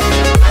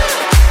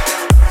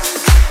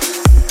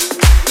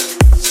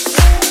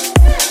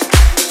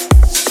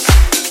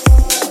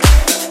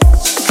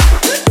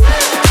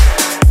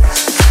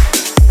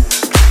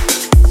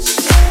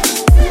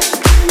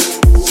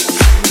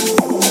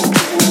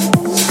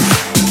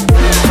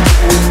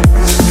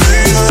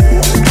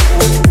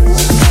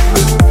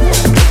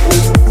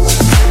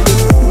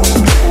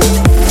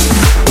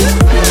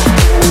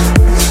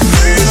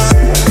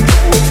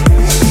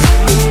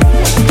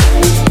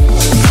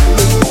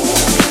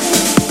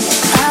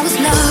 I was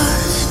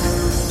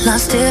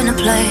lost in a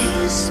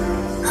place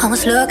I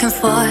was looking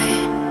for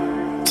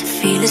to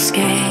feel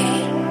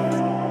escape.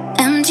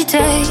 Empty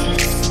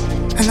days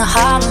and the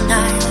hollow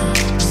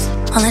nights,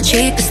 all the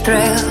cheapest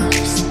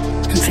thrills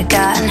and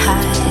forgotten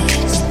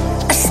highs.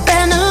 I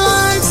spent a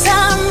long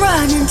time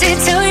running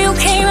till you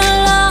came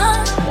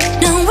along.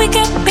 Now we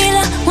could be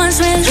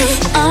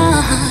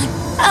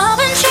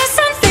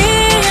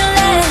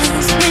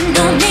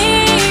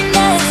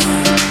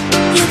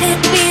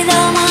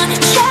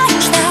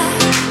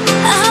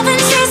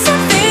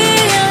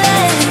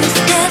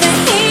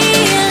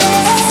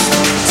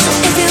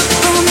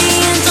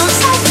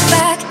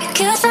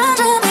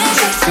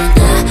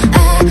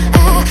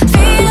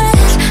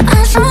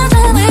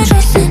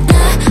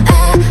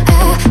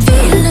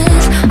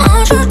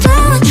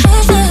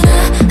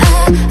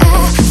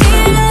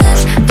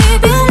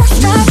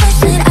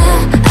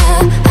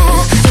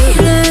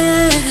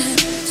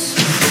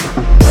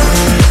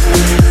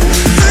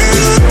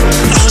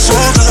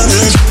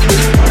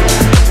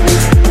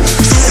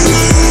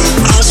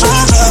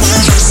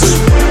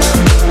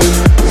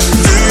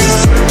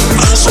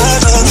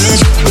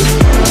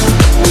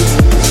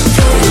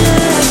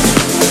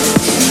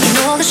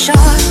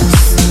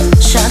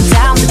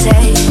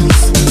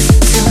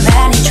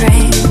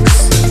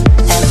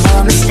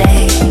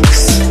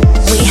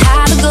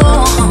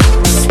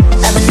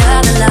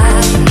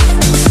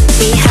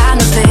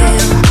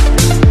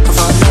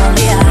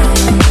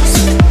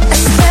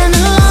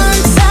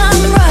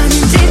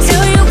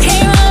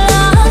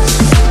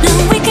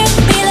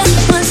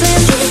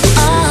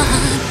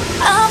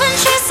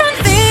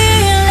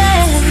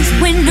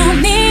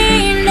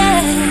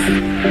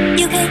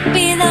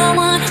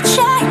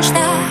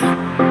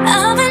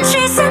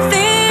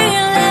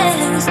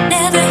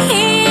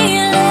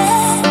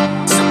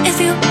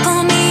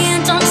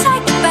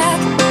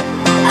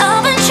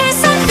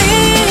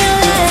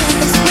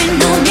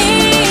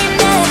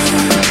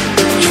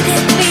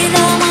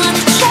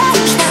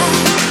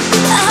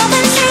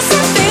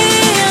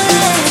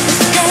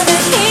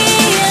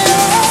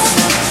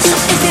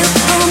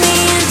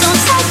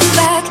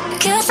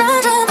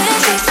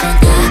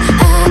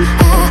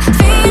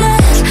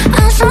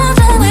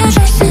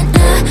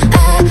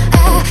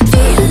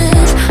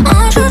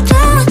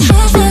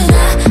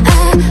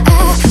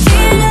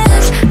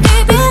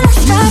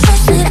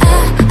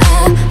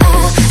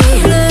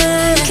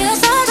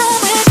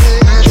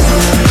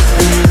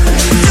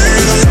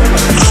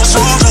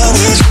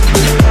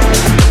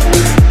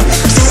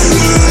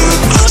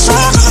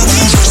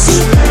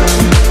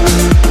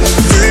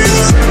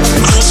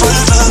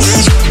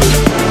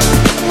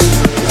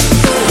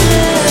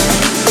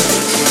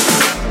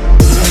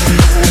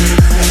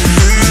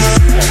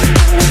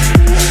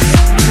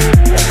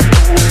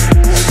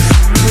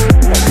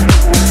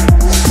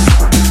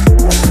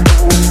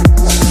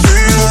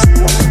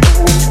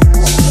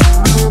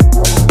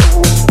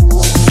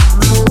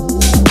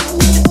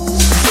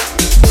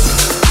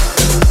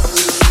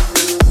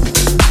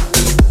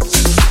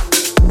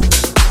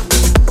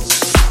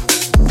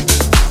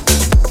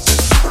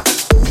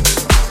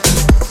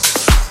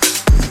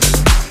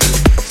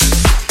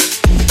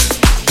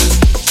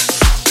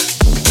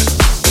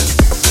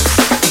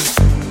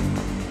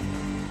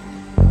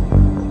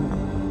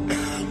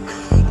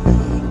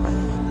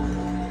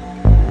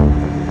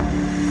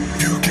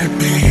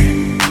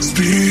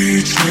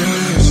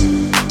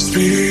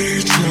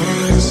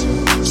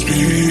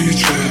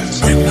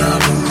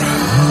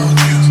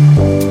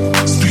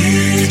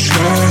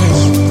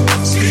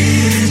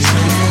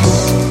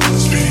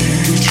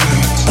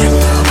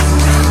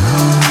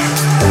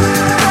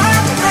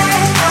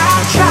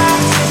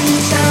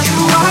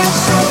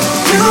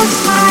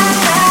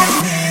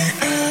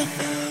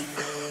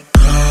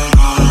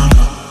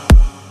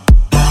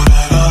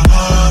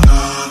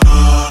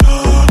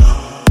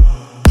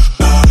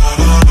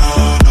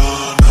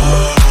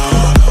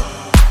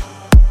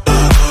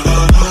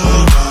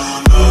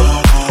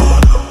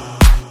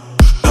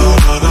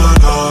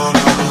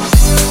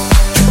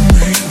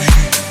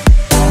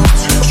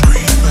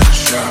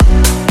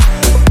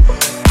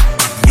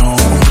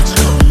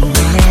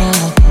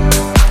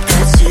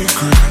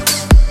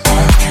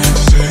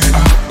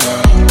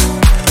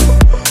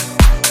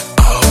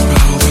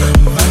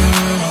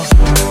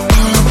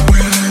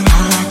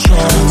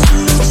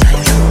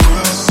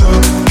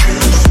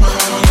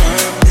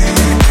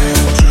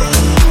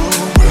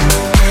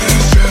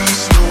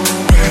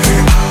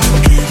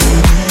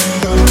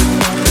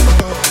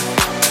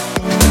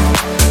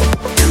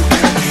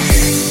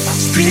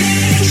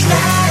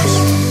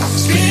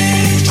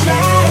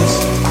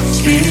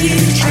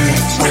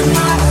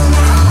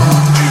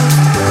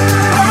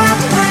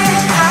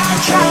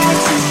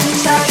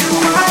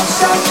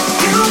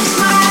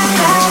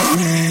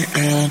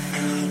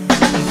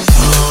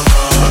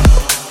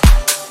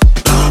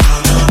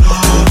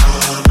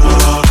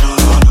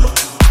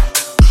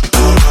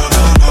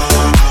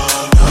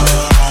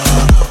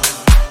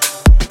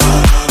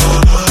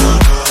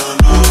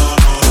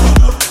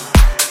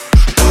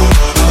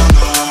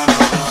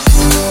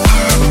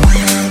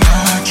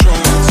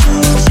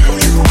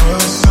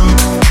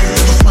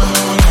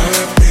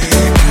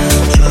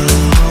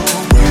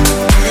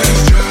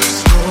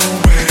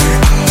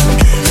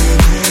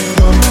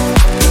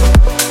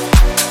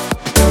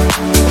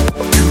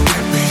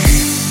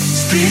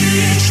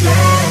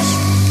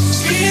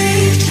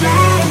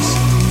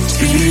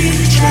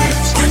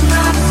speechless when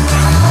I'm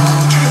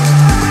around you.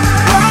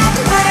 One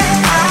way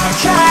I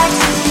try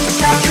to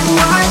tell you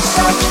what's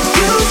up,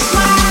 you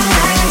smile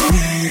at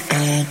me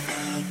and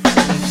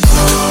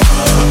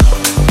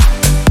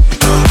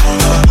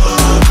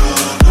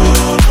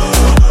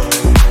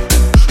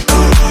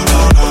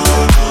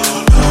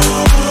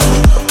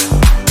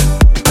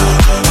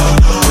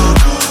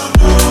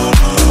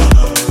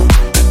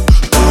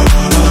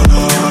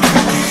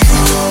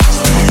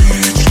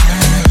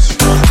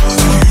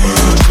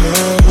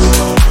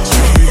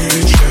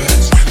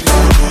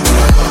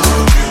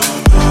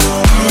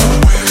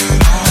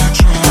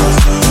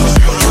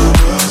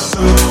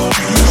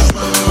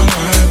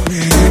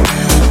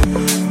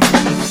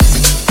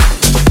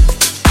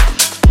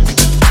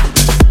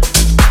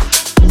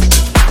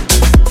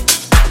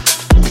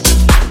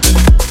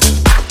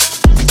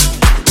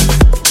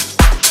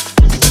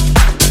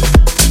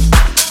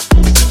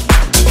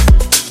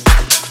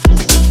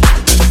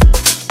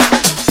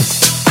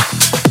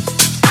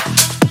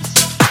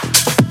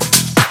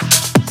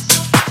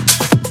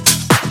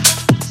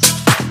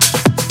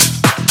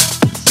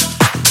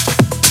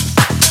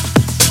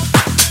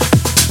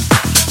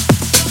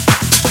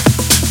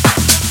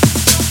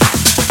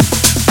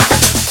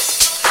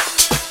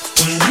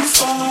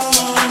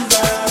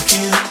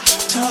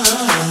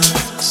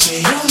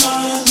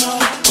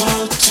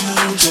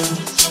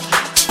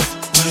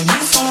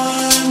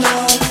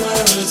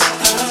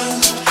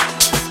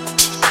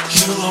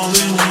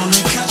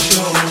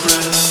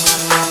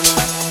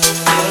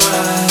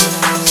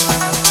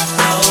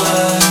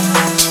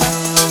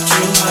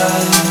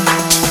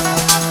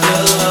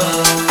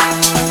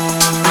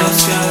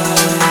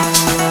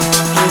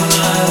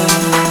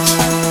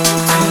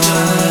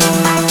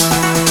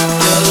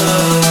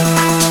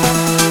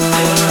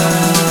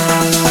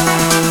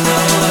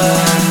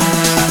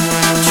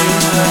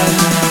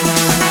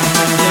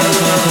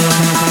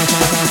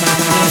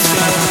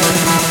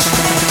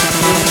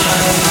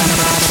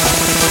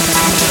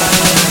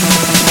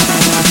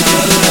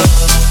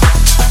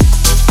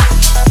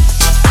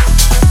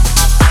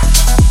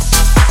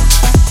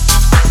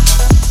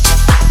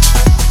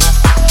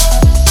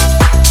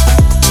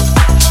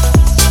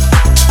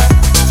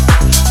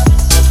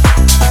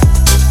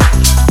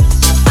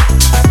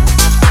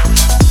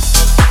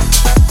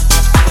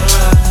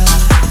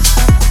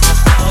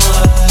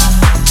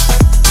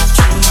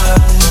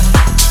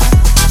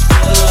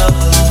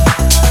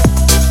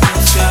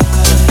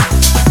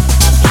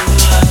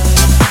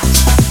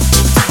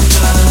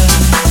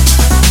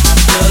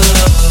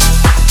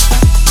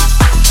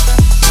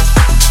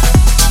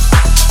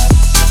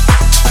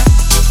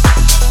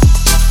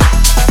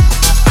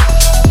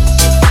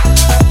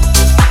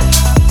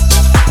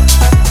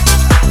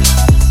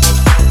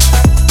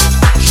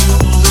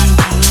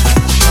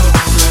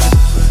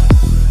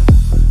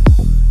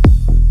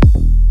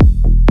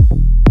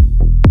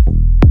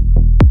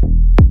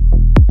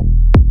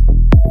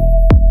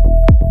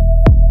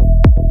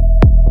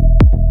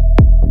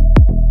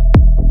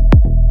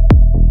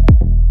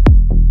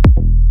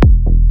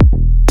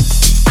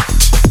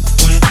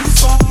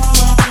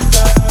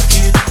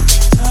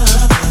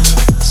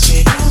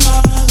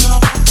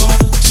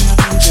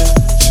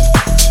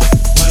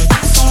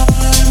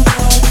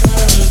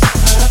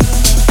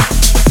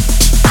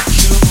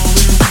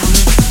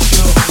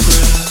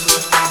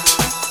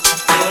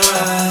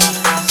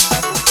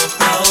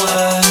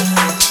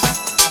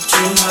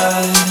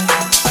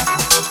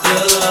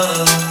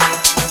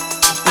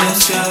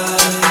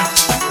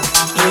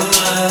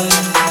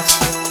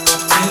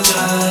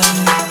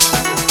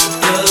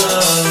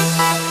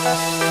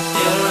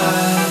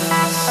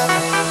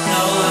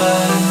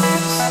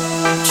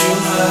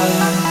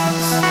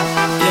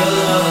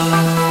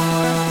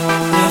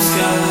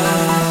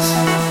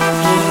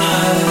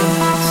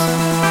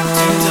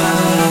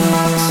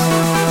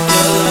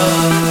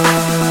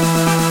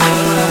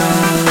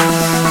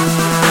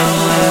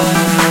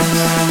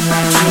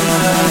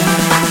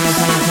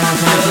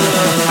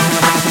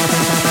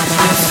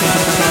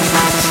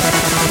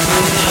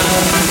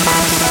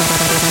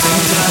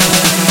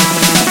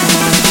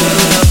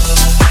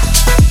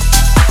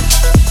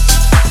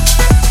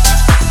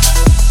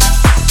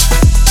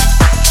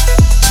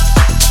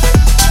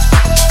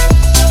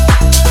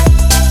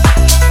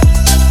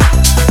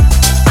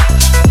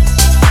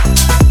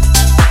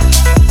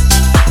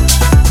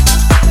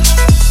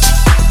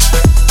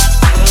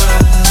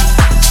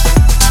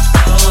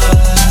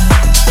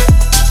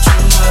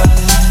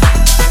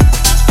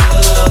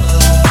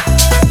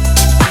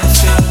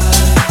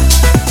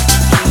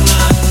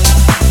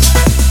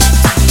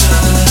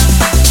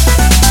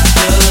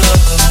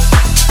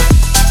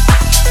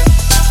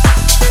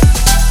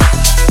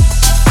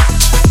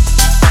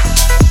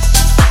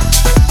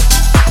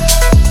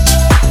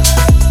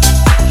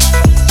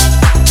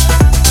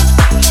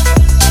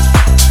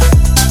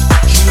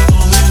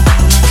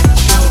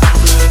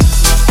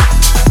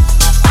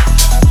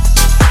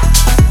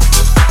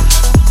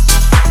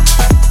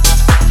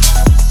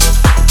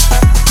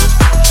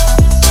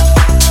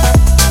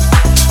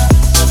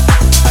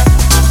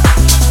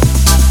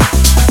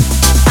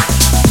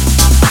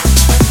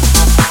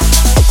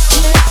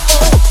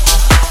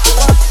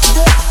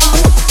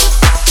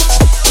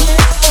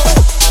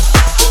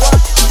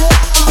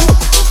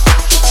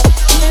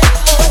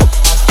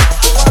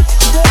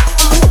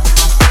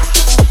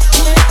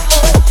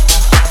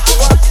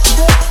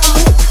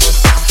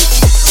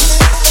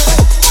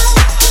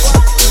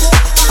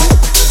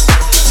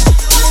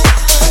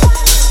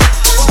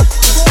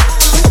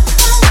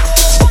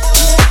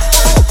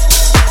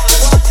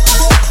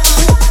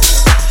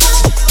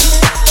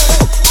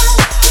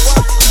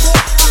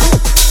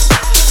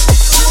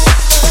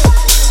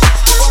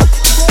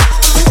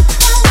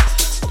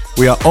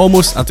we are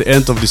almost at the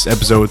end of this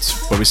episode,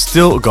 but we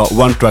still got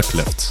one track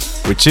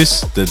left, which is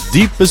the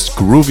deepest,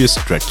 grooviest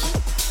track.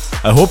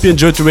 I hope you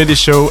enjoyed the radio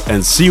show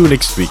and see you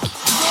next week.